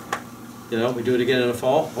 You know, we do it again in the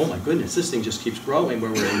fall. Oh my goodness, this thing just keeps growing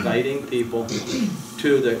where we're inviting people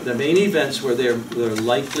to the main events where they're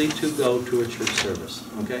likely to go to a church service.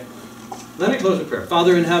 Okay? Let me close with prayer.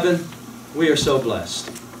 Father in heaven, we are so blessed.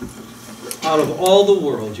 Out of all the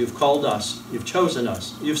world, you've called us, you've chosen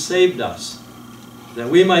us, you've saved us, that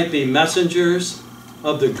we might be messengers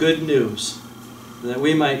of the good news that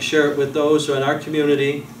we might share it with those in our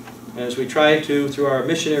community as we try to, through our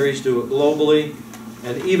missionaries, do it globally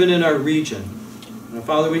and even in our region. And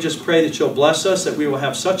Father, we just pray that you'll bless us, that we will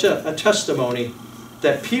have such a testimony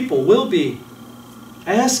that people will be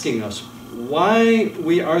asking us why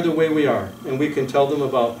we are the way we are. And we can tell them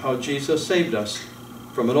about how Jesus saved us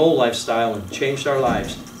from an old lifestyle and changed our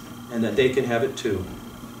lives, and that they can have it too.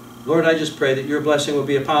 Lord, I just pray that your blessing will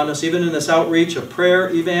be upon us, even in this outreach of prayer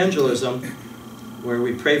evangelism, where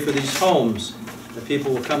we pray for these homes, that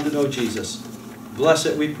people will come to know Jesus. Bless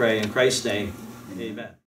it, we pray, in Christ's name. Amen.